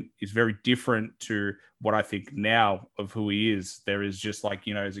man is very different to what I think now of who he is. There is just like,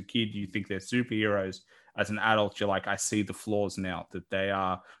 as a kid, you think they're superheroes. As an adult, you're like, I see the flaws now, that they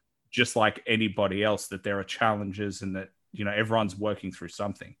are just like anybody else, that there are challenges and that, everyone's working through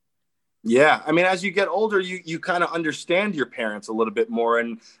something. Yeah, I mean, as you get older, you kind of understand your parents a little bit more,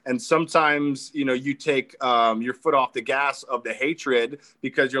 and sometimes you take your foot off the gas of the hatred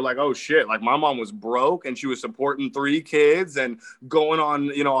because you're like, oh shit, like my mom was broke and she was supporting three kids and going on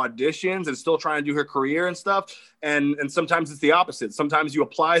auditions and still trying to do her career and stuff, and sometimes it's the opposite. Sometimes you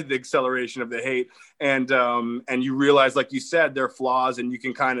apply the acceleration of the hate, and you realize, like you said, their flaws, and you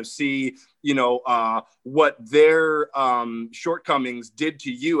can kind of see what their shortcomings did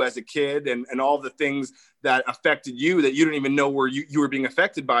to you as a kid, and all the things that affected you that you didn't even know were you were being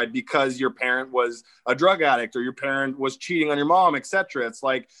affected by because your parent was a drug addict or your parent was cheating on your mom, etc. It's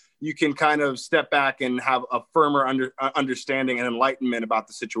like you can kind of step back and have a firmer understanding and enlightenment about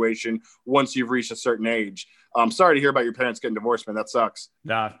the situation once you've reached a certain age. I'm sorry to hear about your parents getting divorced, man. That sucks.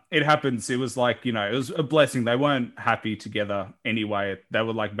 Nah, it happens. It was like, it was a blessing. They weren't happy together anyway. They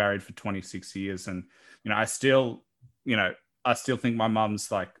were like married for 26 years. And, I still, I still think my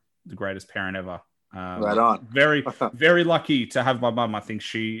mum's like the greatest parent ever. Right on. Very, very lucky to have my mum. I think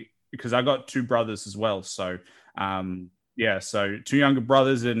because I got two brothers as well. So, yeah, so two younger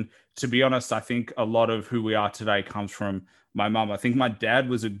brothers. And to be honest, I think a lot of who we are today comes from my mum. I think my dad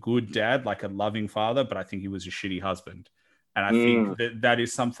was a good dad, like a loving father, but I think he was a shitty husband. And I think that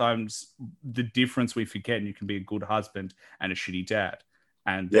is sometimes the difference we forget. And you can be a good husband and a shitty dad,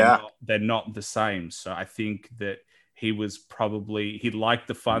 and they're not the same. So I think that he liked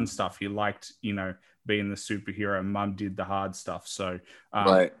the fun stuff. He liked, being the superhero. Mum did the hard stuff. So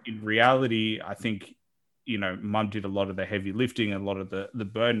right. in reality, I think, mum did a lot of the heavy lifting and a lot of the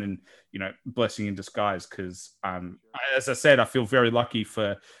burden, and blessing in disguise. Because as I said, I feel very lucky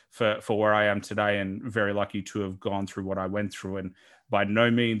for where I am today, and very lucky to have gone through what I went through. And by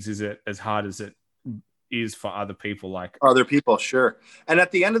no means is it as hard as it is for other people. Like other people, sure. And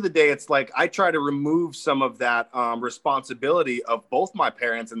at the end of the day, it's like I try to remove some of that responsibility of both my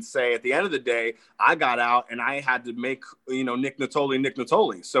parents and say, at the end of the day, I got out and I had to make, Nick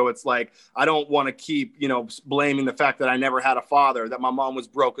Nittoli. So it's like, I don't want to keep, blaming the fact that I never had a father, that my mom was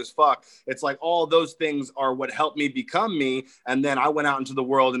broke as fuck. It's like all those things are what helped me become me. And then I went out into the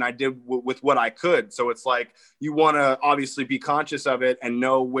world and I did with what I could. So it's like, you want to obviously be conscious of it and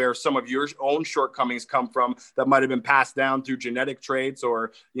know where some of your own shortcomings come from that might have been passed down through genetic traits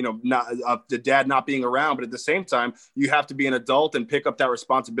or, not the dad not being around. But at the same time, you have to be an adult and pick up that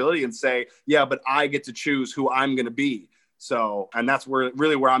responsibility and say, yeah, but I get to choose who I'm going to be. So, and that's where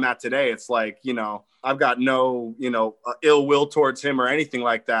I'm at today. It's like, I've got no, ill will towards him or anything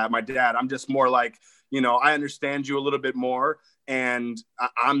like that. My dad, I'm just more like, I understand you a little bit more and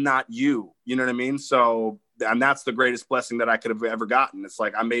I'm not you, you know what I mean? So, and that's the greatest blessing that I could have ever gotten. It's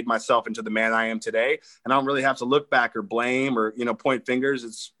like I made myself into the man I am today, and I don't really have to look back or blame or, point fingers.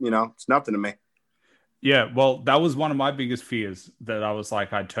 It's, it's nothing to me. Yeah, well, that was one of my biggest fears, that I was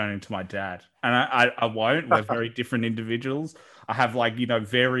like, I'd turn into my dad. And I won't. We're very different individuals. I have like,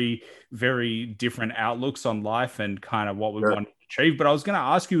 very, very different outlooks on life and kind of what we want to achieve. But I was going to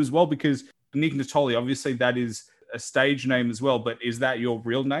ask you as well, because Nick Nittoli, obviously that is a stage name as well, but is that your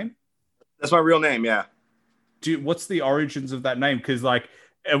real name? That's my real name, yeah. What's the origins of that name? Because like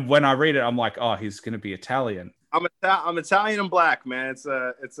when I read it, I'm like, oh, he's going to be Italian. I'm Italian and black, man. It's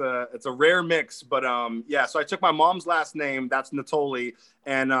a rare mix, but yeah. So I took my mom's last name. That's Nittoli,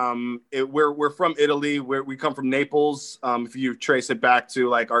 and we're from Italy. We come from Naples. If you trace it back to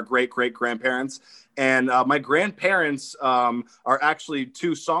like our great grandparents, and my grandparents are actually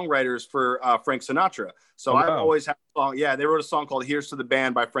two songwriters for Frank Sinatra. So I've always had a song. Yeah, they wrote a song called "Here's to the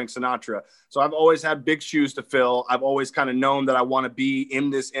Band" by Frank Sinatra. So I've always had big shoes to fill. I've always kind of known that I want to be in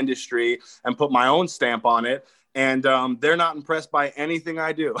this industry and put my own stamp on it. And they're not impressed by anything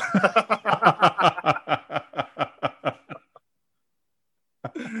I do.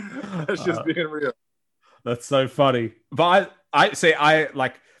 That's just being real. That's so funny. But I say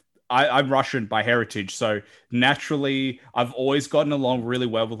I'm Russian by heritage, so naturally I've always gotten along really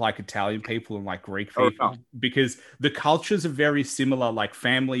well with like Italian people and like Greek people because the cultures are very similar. Like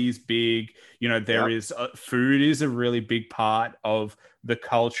family is big, there is food is a really big part of the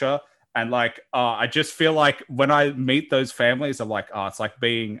culture. And like, I just feel like when I meet those families, I'm like, oh, it's like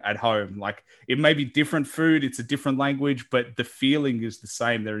being at home. Like it may be different food, it's a different language, but the feeling is the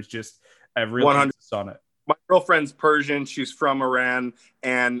same. There is just a real emphasis on it. My girlfriend's Persian. She's from Iran.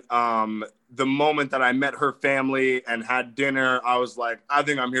 And the moment that I met her family and had dinner, I was like, I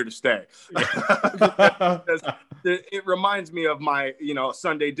think I'm here to stay. It reminds me of my,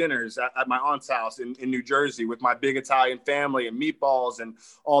 Sunday dinners at my aunt's house in New Jersey with my big Italian family and meatballs and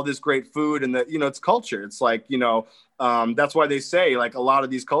all this great food. And it's culture. It's like, that's why they say like a lot of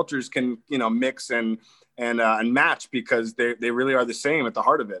these cultures can, mix and match because they really are the same at the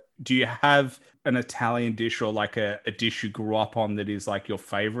heart of it. Do you have an Italian dish or like a dish you grew up on that is like your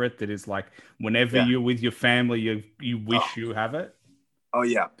favorite, that is like whenever you're with your family, you wish you have it? Oh,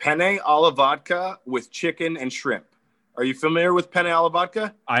 yeah. Penne alla vodka with chicken and shrimp. Are you familiar with penne alla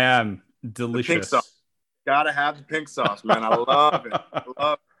vodka? I am. Delicious. The pink sauce. Gotta have the pink sauce, man. I love it.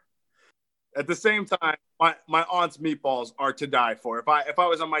 At the same time, my aunt's meatballs are to die for. If I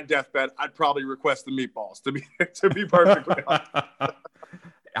was on my deathbed, I'd probably request the meatballs to be perfectly honest.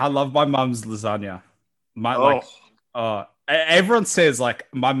 I love my mum's lasagna. Everyone says like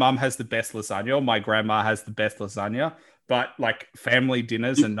my mum has the best lasagna, or my grandma has the best lasagna, but like family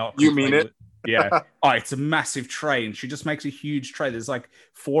dinners and not. You mean it? Yeah. Oh, it's a massive tray, and she just makes a huge tray. There's like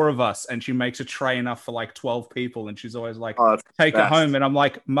 4 of us, and she makes a tray enough for like 12 people, and she's always like, take it home. And I'm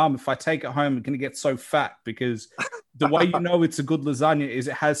like, Mum, if I take it home, I'm going to get so fat, because the way it's a good lasagna is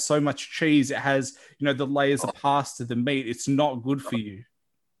it has so much cheese. It has, the layers of pasta, the meat. It's not good for you.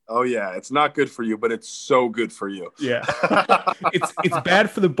 Oh, yeah. It's not good for you, but it's so good for you. Yeah. It's bad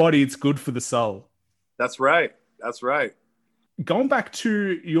for the body. It's good for the soul. That's right. Going back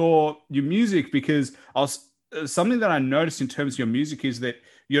to your music, because something that I noticed in terms of your music is that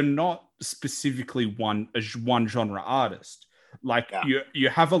you're not specifically one genre artist. Like you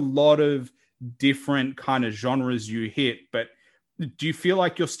have a lot of different kind of genres you hit, but do you feel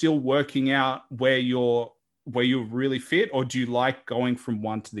like you're still working out where you really fit, or do you like going from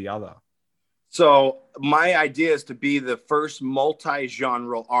one to the other? So my idea is to be the first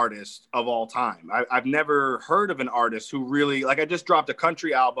multi-genre artist of all time. I've never heard of an artist who really, like, I just dropped a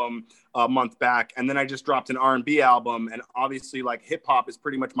country album a month back, and then I just dropped an R&B album, and obviously like hip hop is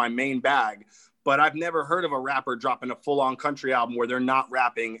pretty much my main bag. But I've never heard of a rapper dropping a full-on country album where they're not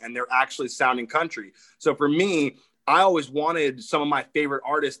rapping and they're actually sounding country. So for me, I always wanted some of my favorite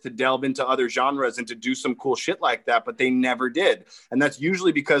artists to delve into other genres and to do some cool shit like that, but they never did. And that's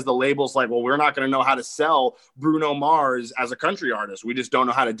usually because the label's like, well, we're not going to know how to sell Bruno Mars as a country artist. We just don't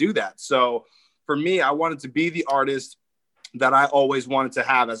know how to do that. So for me, I wanted to be the artist that I always wanted to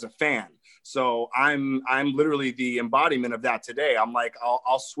have as a fan. So I'm literally the embodiment of that today. I'm like,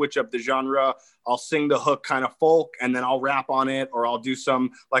 I'll switch up the genre. I'll sing the hook kind of folk, and then I'll rap on it, or I'll do some,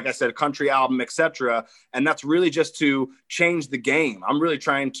 like I said, country album, etc. And that's really just to change the game. I'm really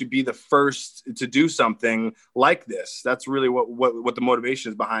trying to be the first to do something like this. That's really what the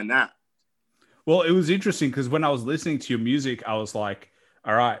motivation is behind that. Well, it was interesting because when I was listening to your music, I was like,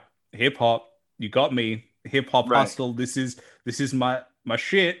 all right, hip hop, you got me. Hip hop hustle. This is my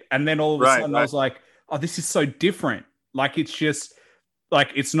shit. And then all of a sudden I was like, oh, this is so different. Like, it's just like,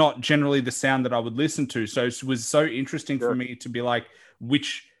 it's not generally the sound that I would listen to. So it was so interesting for me to be like,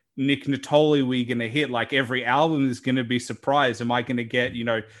 which Nick Nittoli we going to hit? Like, every album is going to be surprised. Am I going to get,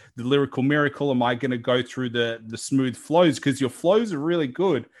 the lyrical miracle? Am I going to go through the smooth flows? Because your flows are really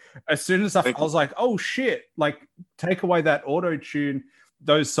good. As soon as I was like, oh shit, like, take away that auto tune,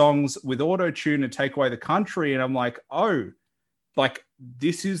 those songs with auto tune, and take away the country. And I'm like, oh, like,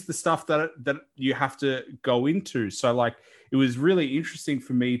 this is the stuff that you have to go into. So like, it was really interesting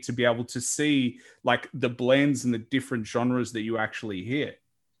for me to be able to see like the blends and the different genres that you actually hear.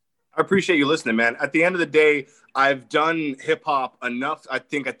 I appreciate you listening, man. At the end of the day, I've done hip hop enough, I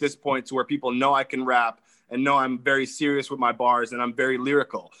think, at this point to where people know I can rap and know I'm very serious with my bars and I'm very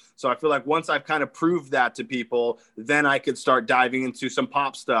lyrical. So I feel like once I've kind of proved that to people, then I could start diving into some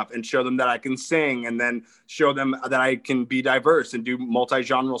pop stuff and show them that I can sing, and then show them that I can be diverse and do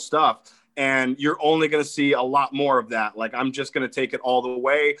multi-genre stuff. And you're only going to see a lot more of that. Like, I'm just going to take it all the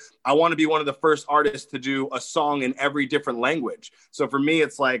way. I want to be one of the first artists to do a song in every different language. So for me,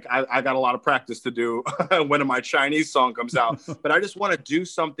 it's like, I got a lot of practice to do when my Chinese song comes out, but I just want to do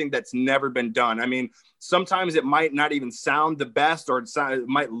something that's never been done. I mean, sometimes it might not even sound the best, or it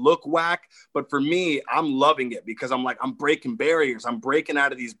might look whack, but for me, I'm loving it because I'm like, I'm breaking barriers. I'm breaking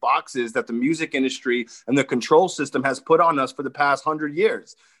out of these boxes that the music industry and the control system has put on us for the past 100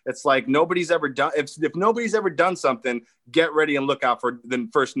 years. It's like nobody's ever done. If nobody's ever done something, get ready and look out for the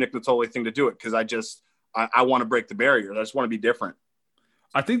first Nick Nittoli thing to do it. Because I want to break the barriers. I just want to be different.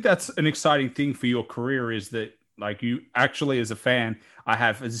 I think that's an exciting thing for your career, is that like, you actually, as a fan, I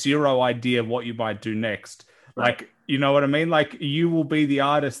have zero idea what you might do next. Right. Like, you know what I mean? Like, you will be the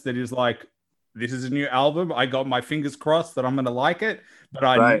artist that is like, this is a new album. I got my fingers crossed that I'm going to like it, but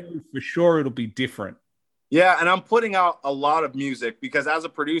I know for sure it'll be different. Yeah, and I'm putting out a lot of music because as a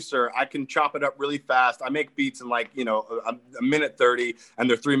producer, I can chop it up really fast. I make beats in like, a minute 30, and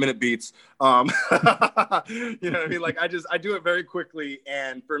they're 3-minute beats. You know what I mean? Like, I do it very quickly.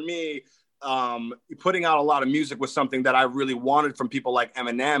 And for me, putting out a lot of music was something that I really wanted from people like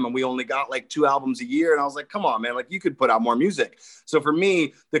Eminem, and we only got like 2 albums a year. And I was like, come on, man, like, you could put out more music. So for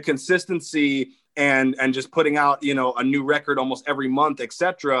me, the consistency and just putting out, a new record almost every month,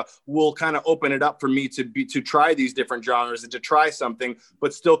 etc., will kind of open it up for me to try these different genres and to try something,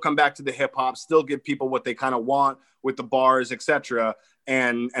 but still come back to the hip hop, still give people what they kind of want with the bars, etc.,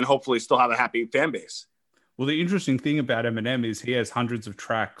 and hopefully still have a happy fan base. Well, the interesting thing about Eminem is he has hundreds of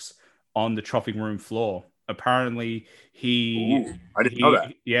tracks on the chopping room floor. Apparently, I didn't know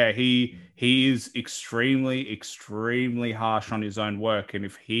that. Yeah, he is extremely, extremely harsh on his own work, and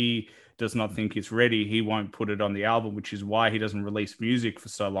if he does not think it's ready, he won't put it on the album, which is why he doesn't release music for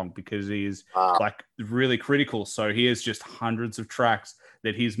so long, because he is like really critical. So he has just hundreds of tracks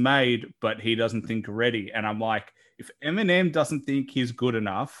that he's made, but he doesn't think are ready. And I'm like, if Eminem doesn't think he's good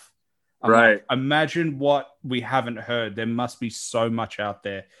enough, like, imagine what we haven't heard. There must be so much out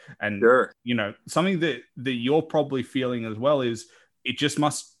there. And, something that you're probably feeling as well is it just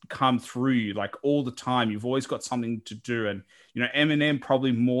must come through you like all the time. You've always got something to do. And, Eminem,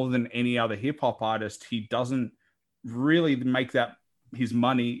 probably more than any other hip hop artist, he doesn't really make that his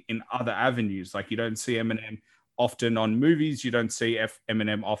money in other avenues. Like, you don't see Eminem often on movies. You don't see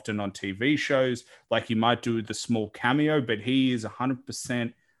Eminem often on TV shows. Like, he might do the small cameo, but he is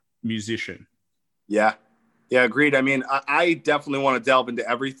 100% musician. Yeah, agreed. I mean, I definitely want to delve into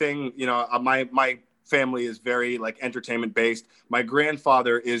everything. My family is very like entertainment based. My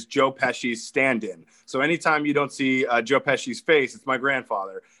grandfather is Joe Pesci's stand-in. So anytime you don't see Joe Pesci's face, it's my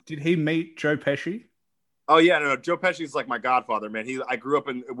grandfather. Did he meet Joe Pesci? Oh yeah, no, Joe Pesci's like my godfather, man. I grew up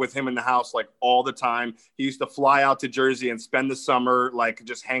with him in the house like all the time. He used to fly out to Jersey and spend the summer like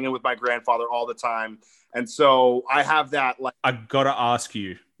just hanging with my grandfather all the time. And so I have that like I gotta ask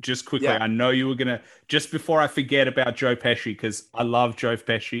you just quickly. yeah. I know you were gonna just before I forget about Joe Pesci because I love Joe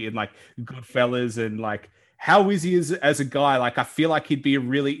Pesci and like Goodfellas and like how is he as a guy? Like I feel like he'd be a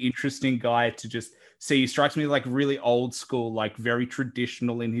really interesting guy to just see. He strikes me like really old school, like very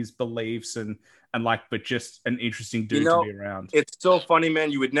traditional in his beliefs and like, but just an interesting You dude to know, be around. it's so funny, man.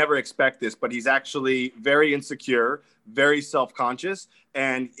 You would never expect this, but he's actually very insecure, very self-conscious,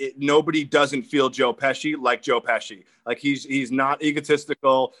 and nobody doesn't feel Joe Pesci like Joe Pesci. Like he's not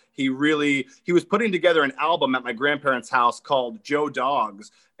egotistical. He was putting together an album at my grandparents' house called Joe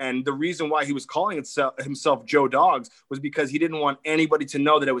Dogs, and the reason why he was calling himself Joe Dogs was because he didn't want anybody to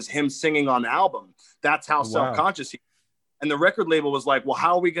know that it was him singing on the album. That's how Wow. self-conscious he. And the record label was like, well,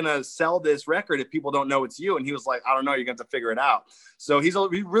 how are we going to sell this record if people don't know it's you? And he was like, I don't know. You're going to have to figure it out. So he's a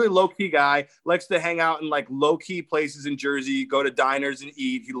really low key guy, likes to hang out in like low key places in Jersey, go to diners and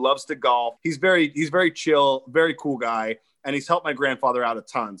eat. He loves to golf. He's very chill, very cool guy. And he's helped my grandfather out a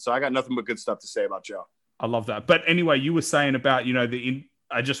ton. So I got nothing but good stuff to say about Joe. I love that. But anyway, you were saying about,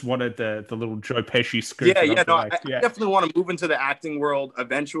 I just wanted the little Joe Pesci scoop. Yeah, And I yeah, was no, like, I definitely want to move into the acting world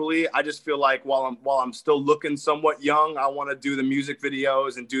eventually. I just feel like while I'm still looking somewhat young, I want to do the music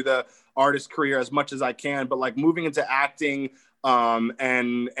videos and do the artist career as much as I can. But like moving into acting,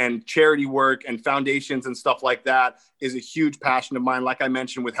 and charity work and foundations and stuff like that is a huge passion of mine. Like I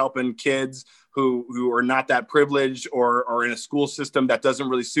mentioned, with helping kids who are not that privileged or in a school system that doesn't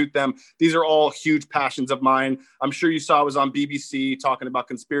really suit them. These are all huge passions of mine. I'm sure you saw I was on BBC talking about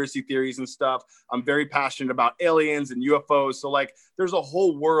conspiracy theories and stuff. I'm very passionate about aliens and UFOs. So like there's a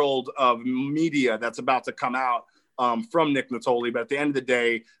whole world of media that's about to come out from Nick Nittoli. But at the end of the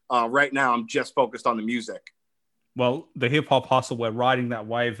day, right now, I'm just focused on the music. well, the hip hop hustle, we're riding that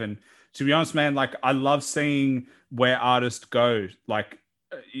wave. And to be honest, man, like I love seeing where artists go. Like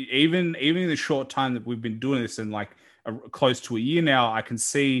even in the short time that we've been doing this and like close to a year now, I can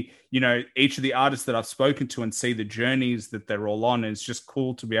see, each of the artists that I've spoken to and see the journeys that they're all on. And it's just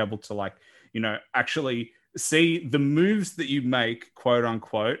cool to be able to like, actually see the moves that you make, quote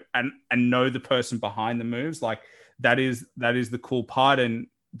unquote, and know the person behind the moves. Like that is the cool part. And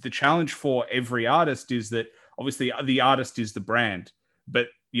the challenge for every artist is that obviously the artist is the brand, but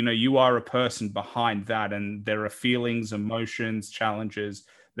you are a person behind that, and there are feelings, emotions, challenges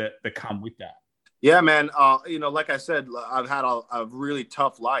that come with that. Yeah, man. Like I said, I've had a really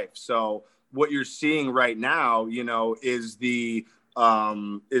tough life. So what you're seeing right now, is the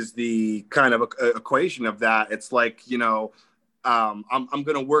kind of equation of that. It's like, I'm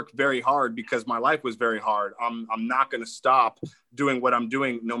going to work very hard because my life was very hard. I'm not going to stop doing what I'm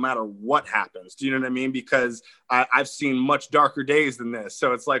doing no matter what happens. Do you know what I mean? Because I've seen much darker days than this.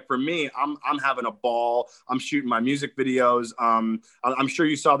 So it's like for me, I'm having a ball. I'm shooting my music videos. I'm sure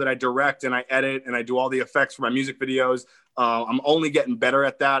you saw that I direct and I edit and I do all the effects for my music videos. I'm only getting better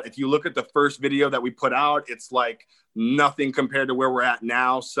at that. If you look at the first video that we put out, it's like nothing compared to where we're at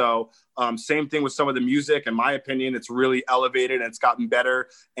now. So same thing with some of the music. In my opinion, it's really elevated and it's gotten better.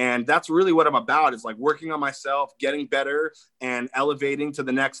 And that's really what I'm about, is like working on myself, getting better and elevating to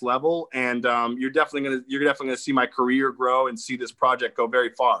the next level. And you're definitely gonna see my career grow and see this project go very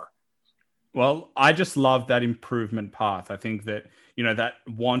far. Well, I just love that improvement path. I think that, that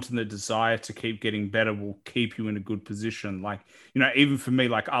want and the desire to keep getting better will keep you in a good position. Like, even for me,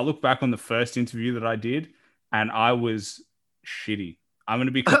 like I look back on the first interview that I did and I was shitty. I'm going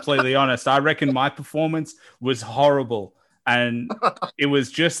to be completely honest. I reckon my performance was horrible. And it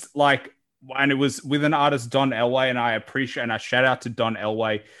was just like, and it was with an artist, Don Elway, and I appreciate, and I shout out to Don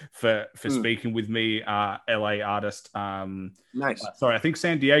Elway for speaking with me, LA artist. Nice. Sorry, I think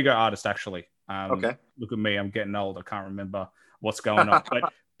San Diego artist actually. Okay. Look at me, I'm getting old. I can't remember what's going on.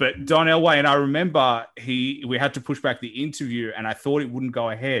 But Don Elway, and I remember we had to push back the interview, and I thought it wouldn't go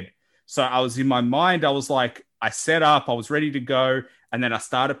ahead. So I was in my mind, I was like, I set up, I was ready to go, and then I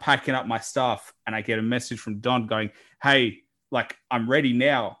started packing up my stuff, and I get a message from Don going, "Hey, like I'm ready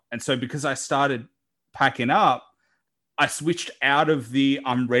now." And so because I started packing up, I switched out of the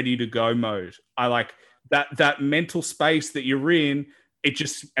I'm ready to go mode. I like that mental space that you're in. It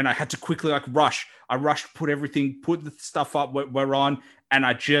just, and I had to quickly like rush. I rushed, put the stuff up we're on, and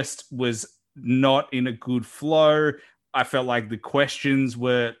I just was not in a good flow. I felt like the questions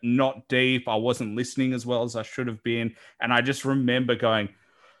were not deep. I wasn't listening as well as I should have been. And I just remember going,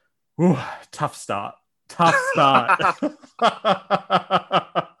 "Ooh, tough start. Tough start."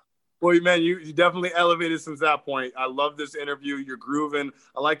 Well, Well, man, you definitely elevated since that point. I love this interview. You're grooving.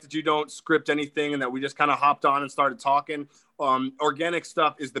 I like that you don't script anything and that we just kind of hopped on and started talking. Organic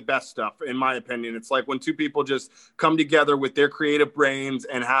stuff is the best stuff, in my opinion. It's like when two people just come together with their creative brains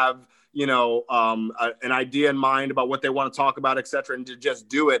and have, an idea in mind about what they want to talk about, etc., and to just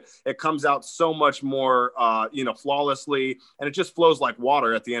do it, it comes out so much more, flawlessly, and it just flows like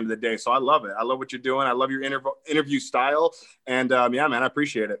water at the end of the day. So I love it. I love what you're doing. I love your interview style, and yeah, man, I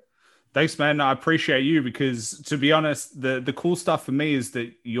appreciate it. Thanks, man. I appreciate you because, to be honest, the cool stuff for me is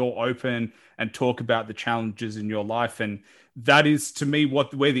that you're open and talk about the challenges in your life, and that is to me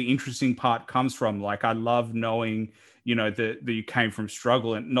where the interesting part comes from. Like, I love knowing, that you came from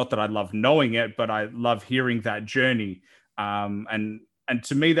struggle, and not that I love knowing it, but I love hearing that journey. And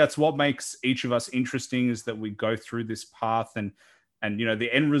to me, that's what makes each of us interesting, is that we go through this path, and the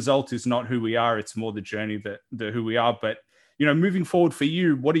end result is not who we are; it's more the journey that who we are. But moving forward for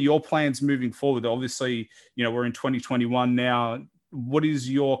you, what are your plans moving forward? Obviously, we're in 2021 now. What is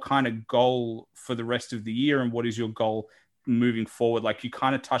your kind of goal for the rest of the year, and what is your goal moving forward? Like, you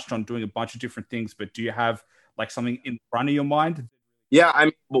kind of touched on doing a bunch of different things, but do you have like something in front of your mind? Yeah,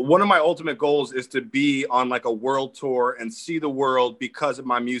 one of my ultimate goals is to be on like a world tour and see the world because of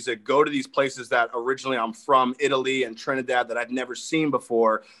my music. Go to these places that originally I'm from, Italy and Trinidad, that I've never seen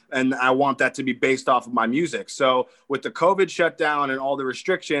before, and I want that to be based off of my music. So with the COVID shutdown and all the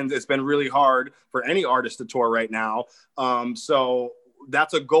restrictions, it's been really hard for any artist to tour right now. So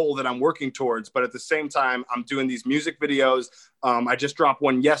that's a goal that I'm working towards. But at the same time, I'm doing these music videos. I just dropped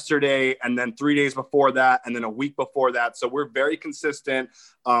one yesterday, and then 3 days before that, and then a week before that. So we're very consistent.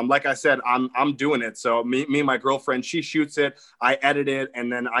 Like I said, I'm doing it. So me and my girlfriend, she shoots it, I edit it,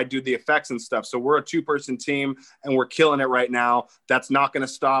 and then I do the effects and stuff. So we're a 2-person team, and we're killing it right now. That's not going to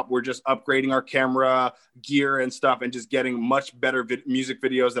stop. We're just upgrading our camera gear and stuff, and just getting much better music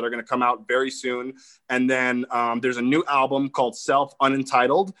videos that are going to come out very soon. And then there's a new album called Self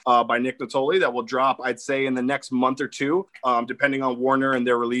Unentitled by Nick Nittoli that will drop, I'd say, in the next month or two, depending on Warner and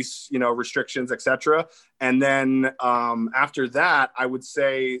their release, restrictions, etc. And then after that, I would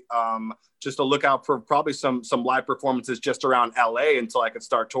say just to look out for probably some live performances just around LA until I could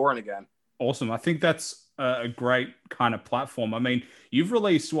start touring again. Awesome. I think that's a great kind of platform. I mean, you've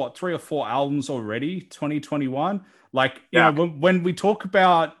released 3 or 4 albums already, 2021. Like, when we talk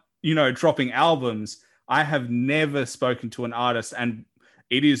about, dropping albums, I have never spoken to an artist, and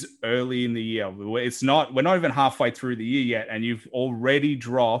it is early in the year. We're not even halfway through the year yet, and you've already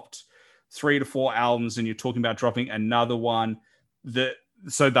dropped 3 to 4 albums, and you're talking about dropping another one.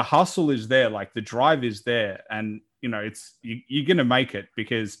 So the hustle is there, like the drive is there, and you're gonna make it,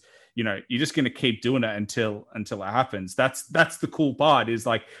 because you're just gonna keep doing it until it happens. That's the cool part, is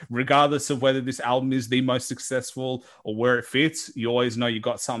like, regardless of whether this album is the most successful or where it fits, you always know you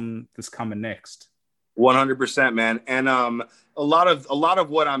got something that's coming next. 100%, man. And a lot of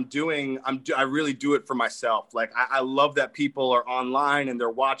what I'm doing, I really do it for myself. Like, I love that people are online and they're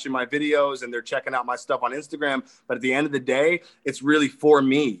watching my videos and they're checking out my stuff on Instagram. But at the end of the day, it's really for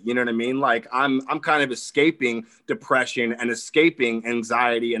me. You know what I mean? Like, I'm kind of escaping depression and escaping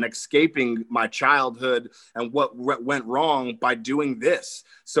anxiety and escaping my childhood and what went wrong by doing this.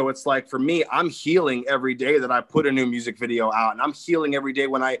 So it's like, for me, I'm healing every day that I put a new music video out, and I'm healing every day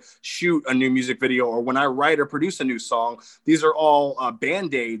when I shoot a new music video or when I write or produce a new song. These are all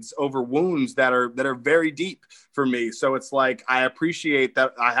Band-Aids over wounds that are very deep for me. So it's like, I appreciate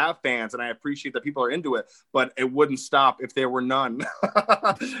that I have fans, and I appreciate that people are into it, but it wouldn't stop if there were none.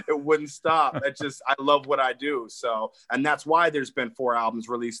 It wouldn't stop. I love what I do. So, and that's why there's been 4 albums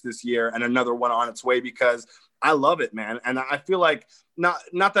released this year and another one on its way, because I love it, man. And I feel like not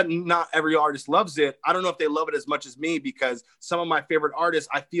that not every artist loves it. I don't know if they love it as much as me, because some of my favorite artists,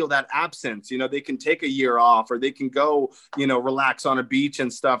 I feel that absence. They can take a year off, or they can go, relax on a beach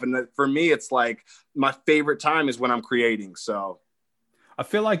and stuff. And for me, it's like, my favorite time is when I'm creating. So I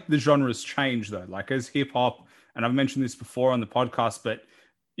feel like the genres change, though. Like, as hip hop, and I've mentioned this before on the podcast, but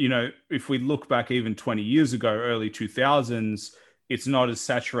if we look back even 20 years ago, early 2000s, it's not as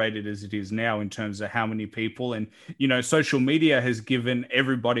saturated as it is now in terms of how many people. And, social media has given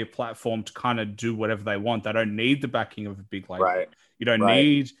everybody a platform to kind of do whatever they want. They don't need the backing of a big label. Right. You don't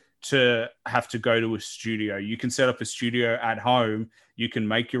need to have to go to a studio. You can set up a studio at home. You can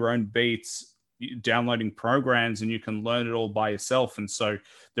make your own beats, downloading programs, and you can learn it all by yourself. And so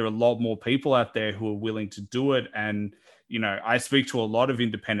there are a lot more people out there who are willing to do it. And, I speak to a lot of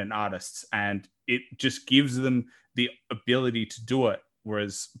independent artists, and it just gives them the ability to do it.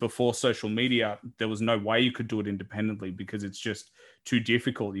 Whereas before social media, there was no way you could do it independently, because it's just too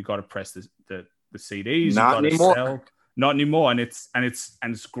difficult. You got to press the CDs. Not you got anymore. to sell. not anymore. And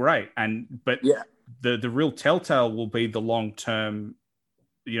it's great. But Yeah. the real telltale will be the long-term,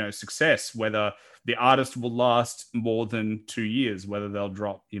 success, whether the artist will last more than 2 years, whether they'll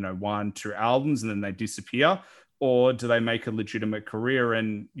drop, 1, 2 albums and then they disappear, or do they make a legitimate career?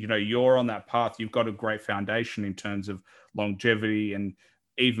 And, you're on that path. You've got a great foundation in terms of longevity, and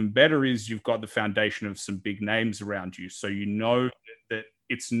even better is you've got the foundation of some big names around you. So, that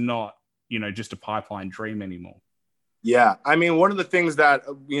it's not, just a pipeline dream anymore. Yeah. I mean, one of the things that,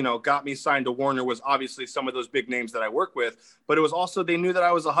 got me signed to Warner was obviously some of those big names that I work with, but it was also, they knew that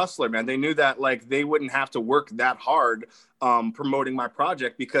I was a hustler, man. They knew that like they wouldn't have to work that hard promoting my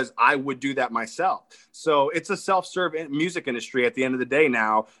project because I would do that myself. So it's a self-serve music industry at the end of the day.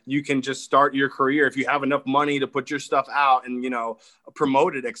 Now you can just start your career. If you have enough money to put your stuff out and,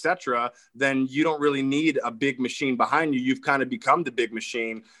 promote it, etc., then you don't really need a big machine behind you. You've kind of become the big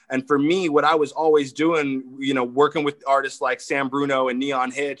machine. And for me, what I was always doing, working with artists like Sam Bruno and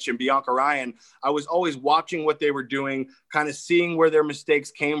Neon Hitch and Bianca Ryan, I was always watching what they were doing, kind of seeing where their mistakes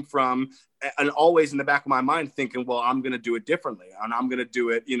came from, and always in the back of my mind thinking, well, I'm going to do it differently and I'm going to do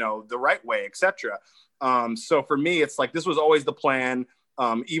it, the right way, etc. So for me, it's like, this was always the plan.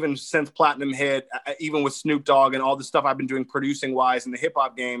 Even since Platinum hit, even with Snoop Dogg and all the stuff I've been doing producing wise in the hip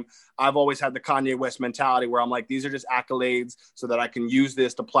hop game, I've always had the Kanye West mentality where I'm like, these are just accolades so that I can use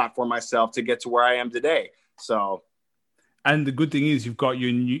this to platform myself to get to where I am today. So. And the good thing is you've got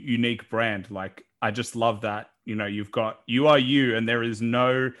your unique brand. Like, I just love that, you are you, and there is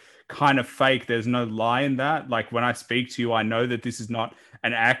no kind of fake. There's no lie in that. Like, when I speak to you, I know that this is not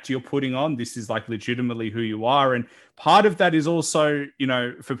an act you're putting on. This is like legitimately who you are. And part of that is also,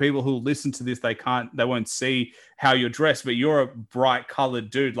 for people who listen to this, they won't see how you're dressed, but you're a bright colored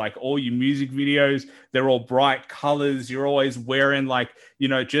dude. Like, all your music videos, they're all bright colors. You're always wearing like,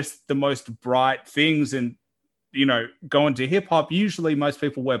 just the most bright things. And, going to hip hop, usually most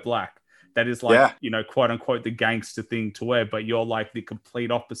people wear black. That is like, quote unquote, the gangster thing to wear, but you're like the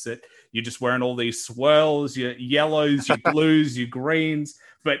complete opposite. You're just wearing all these swirls, your yellows, your blues, your greens.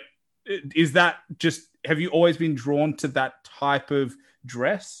 But is that just, have you always been drawn to that type of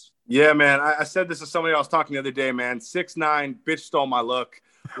dress? Yeah, man. I said this to somebody I was talking the other day, man. 6ix9ine, bitch stole my look.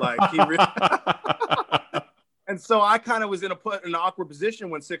 Like, he really... And so I kind of was in an awkward position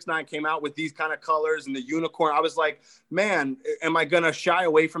when 6ix9ine came out with these kind of colors and the unicorn. I was like, man, am I going to shy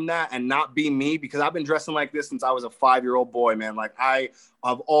away from that and not be me? Because I've been dressing like this since I was a 5-year-old boy, man. Like, I've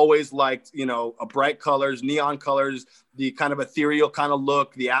always liked, a bright colors, neon colors, the kind of ethereal kind of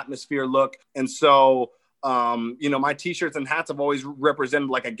look, the atmosphere look. And so, my t-shirts and hats have always represented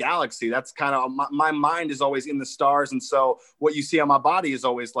like a galaxy. That's kind of my mind is always in the stars. And so what you see on my body is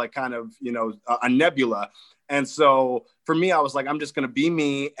always like kind of, a nebula. And so for me, I was like, I'm just going to be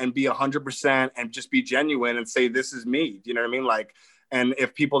me and be 100% and just be genuine and say, this is me. You know what I mean? Like, and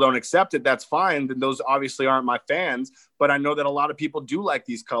if people don't accept it, that's fine. Then those obviously aren't my fans. But I know that a lot of people do like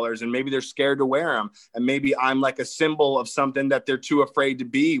these colors and maybe they're scared to wear them. And maybe I'm like a symbol of something that they're too afraid to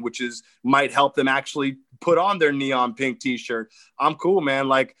be, which might help them actually put on their neon pink t-shirt. I'm cool, man.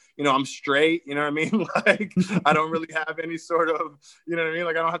 Like, I'm straight, you know what I mean? Like, I don't really have any sort of, you know what I mean?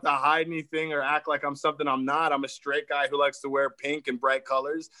 Like, I don't have to hide anything or act like I'm something I'm not. I'm a straight guy who likes to wear pink and bright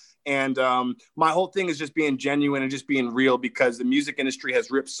colors. And my whole thing is just being genuine and just being real, because the music industry has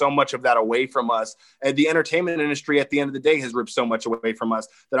ripped so much of that away from us. And the entertainment industry at the end of the day has ripped so much away from us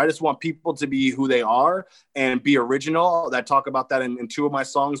that I just want people to be who they are and be original. I talk about that in 2 of my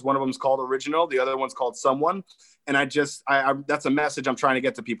songs. One of them is called Original. The other one's called Someone. And I that's a message I'm trying to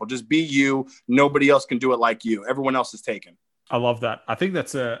get to people. Just be you. Nobody else can do it like you. Everyone else is taken. I love that. I think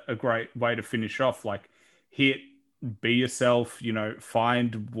that's a great way to finish off. Like, be yourself,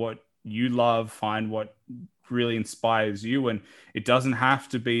 find what you love, find what really inspires you. And it doesn't have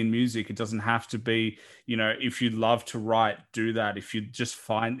to be in music. It doesn't have to be, if you love to write, do that. If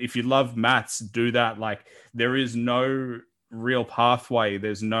you love maths, do that. Like, there is no real pathway.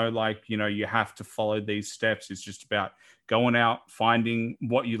 There's no like, you have to follow these steps. It's just about going out, finding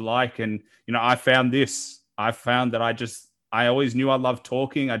what you like. And, I found that I always knew I loved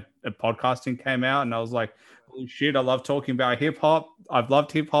talking. Podcasting came out and I was like, holy shit, I love talking about hip hop. I've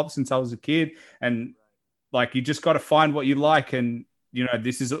loved hip hop since I was a kid. And like, you just got to find what you like. And,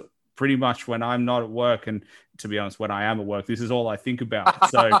 this is pretty much when I'm not at work. And to be honest, when I am at work, this is all I think about.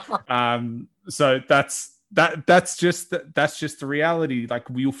 So, so that's just the reality. Like,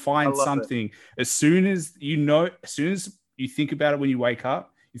 you'll find something as soon as you think about it when you wake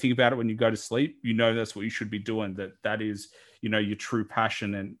up, you think about it when you go to sleep, that's what you should be doing. That is, your true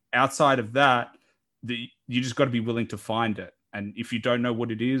passion. And outside of that, you just got to be willing to find it. And if you don't know what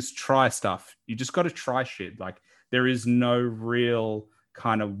it is, try stuff. You just got to try shit. Like, there is no real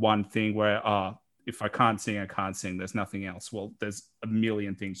kind of one thing where, if I can't sing, I can't sing. There's nothing else. Well, there's a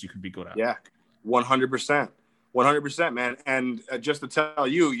million things you could be good at. Yeah, 100%. 100%, man. And just to tell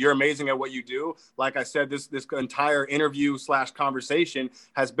you, you're amazing at what you do. Like I said, this entire interview / conversation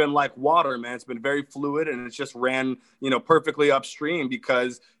has been like water, man. It's been very fluid, and it's just ran, perfectly upstream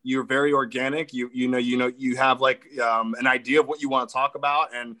because you're very organic. You have like an idea of what you want to talk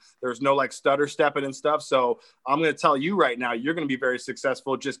about, and there's no like stutter stepping and stuff. So I'm going to tell you right now, you're going to be very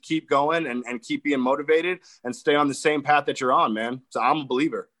successful. Just keep going and keep being motivated and stay on the same path that you're on, man. So I'm a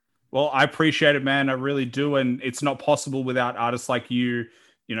believer. Well, I appreciate it, man. I really do. And it's not possible without artists like you,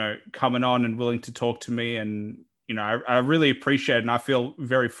 coming on and willing to talk to me. And, I really appreciate it. And I feel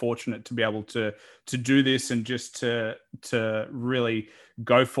very fortunate to be able to do this and just to really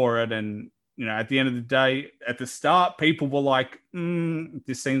go for it. And, at the end of the day, at the start, people were like,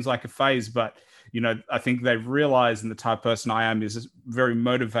 this seems like a phase. But, I think they've realized, and the type of person I am is very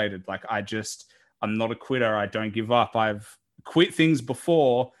motivated. Like I'm not a quitter. I don't give up. I've quit things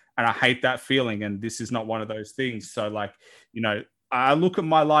before, and I hate that feeling. And this is not one of those things. So like, I look at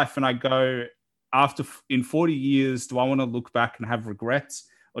my life and I go, in 40 years, do I want to look back and have regrets?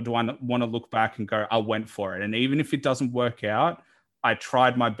 Or do I want to look back and go, I went for it? And even if it doesn't work out, I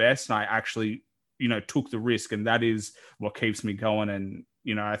tried my best and I actually, took the risk. And that is what keeps me going. And,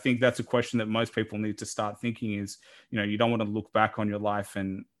 I think that's a question that most people need to start thinking is, you don't want to look back on your life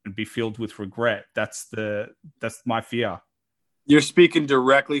and be filled with regret. That's my fear. You're speaking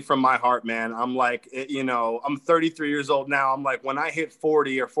directly from my heart, man. I'm like, I'm 33 years old now. I'm like, when I hit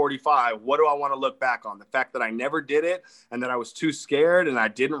 40 or 45, what do I want to look back on? The fact that I never did it and that I was too scared and I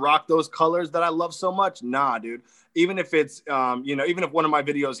didn't rock those colors that I love so much? Nah, dude. Even if it's, even if one of my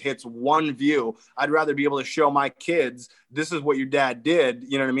videos hits one view, I'd rather be able to show my kids, this is what your dad did,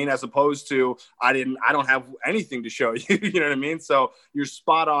 you know what I mean? As opposed to, I don't have anything to show you, you know what I mean? So you're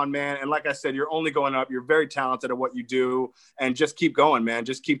spot on, man. And like I said, you're only going up. You're very talented at what you do, and just keep going, man.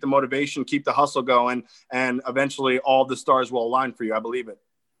 Just keep the motivation, keep the hustle going. And eventually all the stars will align for you. I believe it.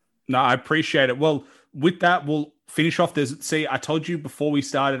 No, I appreciate it. Well, with that, we'll finish off this. See, I told you before we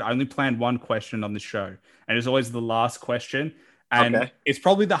started, I only planned one question on the show, and it's always the last question. And It's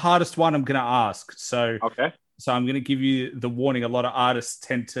probably the hardest one I'm going to ask. So I'm going to give you the warning. A lot of artists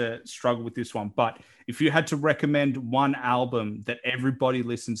tend to struggle with this one. But if you had to recommend one album that everybody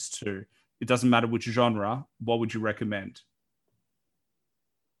listens to, it doesn't matter which genre, what would you recommend?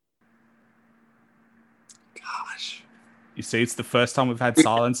 Gosh. You see, it's the first time we've had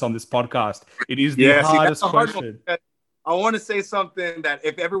silence on this podcast. It is the hardest question. I want to say something that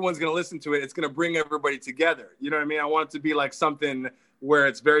if everyone's going to listen to it, it's going to bring everybody together. You know what I mean? I want it to be like something where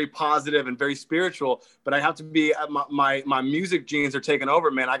it's very positive and very spiritual, but I have to be, my music genes are taking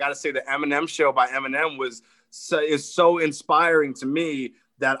over, man. I got to say the Eminem Show by Eminem is so inspiring to me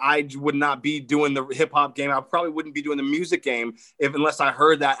that I would not be doing the hip hop game. I probably wouldn't be doing the music game unless I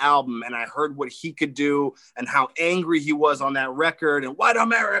heard that album and I heard what he could do and how angry he was on that record and White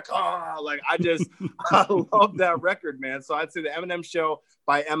America. Like I love that record, man. So I'd say the Eminem Show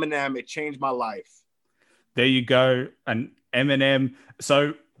by Eminem, it changed my life. There you go. And Eminem.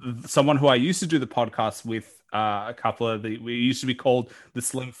 So someone who I used to do the podcast with, a couple of we used to be called the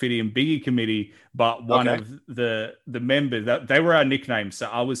Slim Fitty and Biggie Committee, but one of the members, that they were our nicknames. So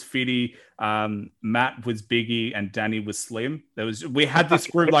I was Fitty, Matt was Biggie, and Danny was Slim. We had this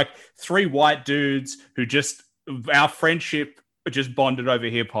group like three white dudes who our friendship just bonded over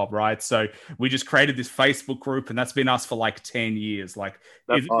hip hop, right? So we just created this Facebook group, and that's been us for like 10 years. Like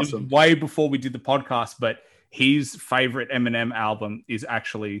that's awesome. It was way before we did the podcast, but his favorite Eminem album is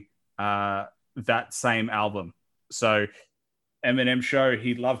actually that same album. So Eminem Show,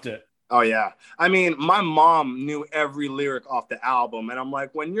 he loved it. Oh yeah. I mean, my mom knew every lyric off the album, and I'm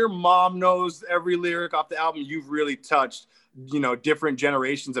like, when your mom knows every lyric off the album, you've really touched, different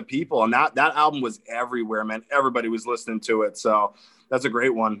generations of people. And that album was everywhere, man. Everybody was listening to it. So that's a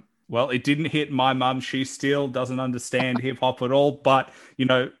great one. Well, it didn't hit my mom. She still doesn't understand hip hop at all, but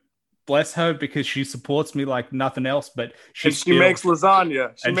bless her, because she supports me like nothing else. But she makes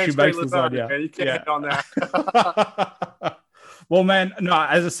lasagna. She makes lasagna. Man. You can't hit on that. Well, man, no,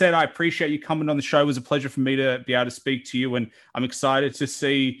 as I said, I appreciate you coming on the show. It was a pleasure for me to be able to speak to you, and I'm excited to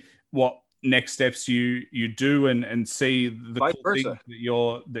see what next steps you do and see the cool things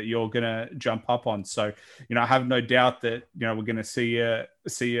that you're gonna jump up on. So, I have no doubt that we're gonna see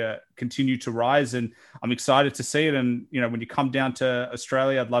you continue to rise, and I'm excited to see it. And when you come down to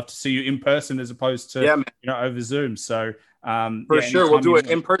Australia, I'd love to see you in person as opposed to over Zoom. So for sure, we'll do an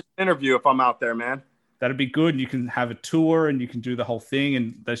in-person interview if I'm out there, man. that'd be good. You can have a tour and you can do the whole thing.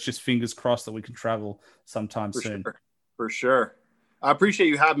 And that's just fingers crossed that we can travel sometime soon. Sure. For sure. I appreciate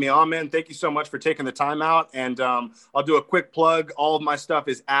you having me on, man. Thank you so much for taking the time out. And I'll do a quick plug. All of my stuff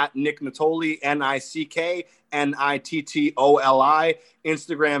is at Nick Nittoli, Nick Nittoli.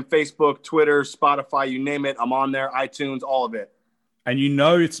 Instagram, Facebook, Twitter, Spotify, you name it. I'm on there. iTunes, all of it. And you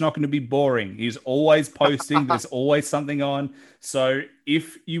know it's not going to be boring. He's always posting. There's always something on. So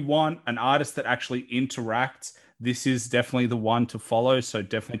if you want an artist that actually interacts, this is definitely the one to follow. So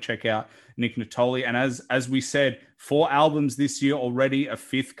definitely check out Nick Nittoli. And as we said, 4 albums this year already, a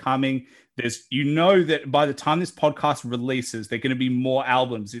 5th coming. There's, you know, that by the time this podcast releases, there are going to be more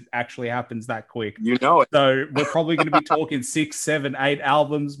albums. It actually happens that quick. You know it. So we're probably going to be talking 6, 7, 8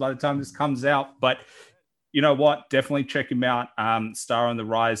 albums by the time this comes out. But you know what? Definitely check him out. Star on the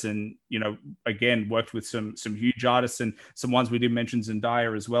rise, and you know, again, worked with some huge artists and some ones we did mention,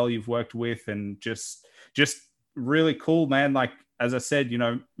 Zendaya as well. You've worked with, and just really cool, man. Like as I said, you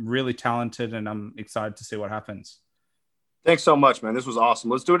know, really talented, and I'm excited to see what happens. Thanks so much, man. This was awesome.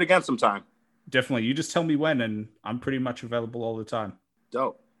 Let's do it again sometime. Definitely. You just tell me when, and I'm pretty much available all the time.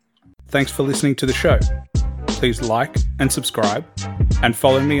 Dope. Thanks for listening to the show. Please like and subscribe, and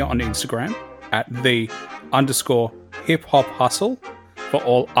follow me on Instagram at @the_hip hop hustle for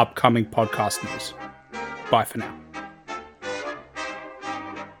all upcoming podcast news. Bye for now.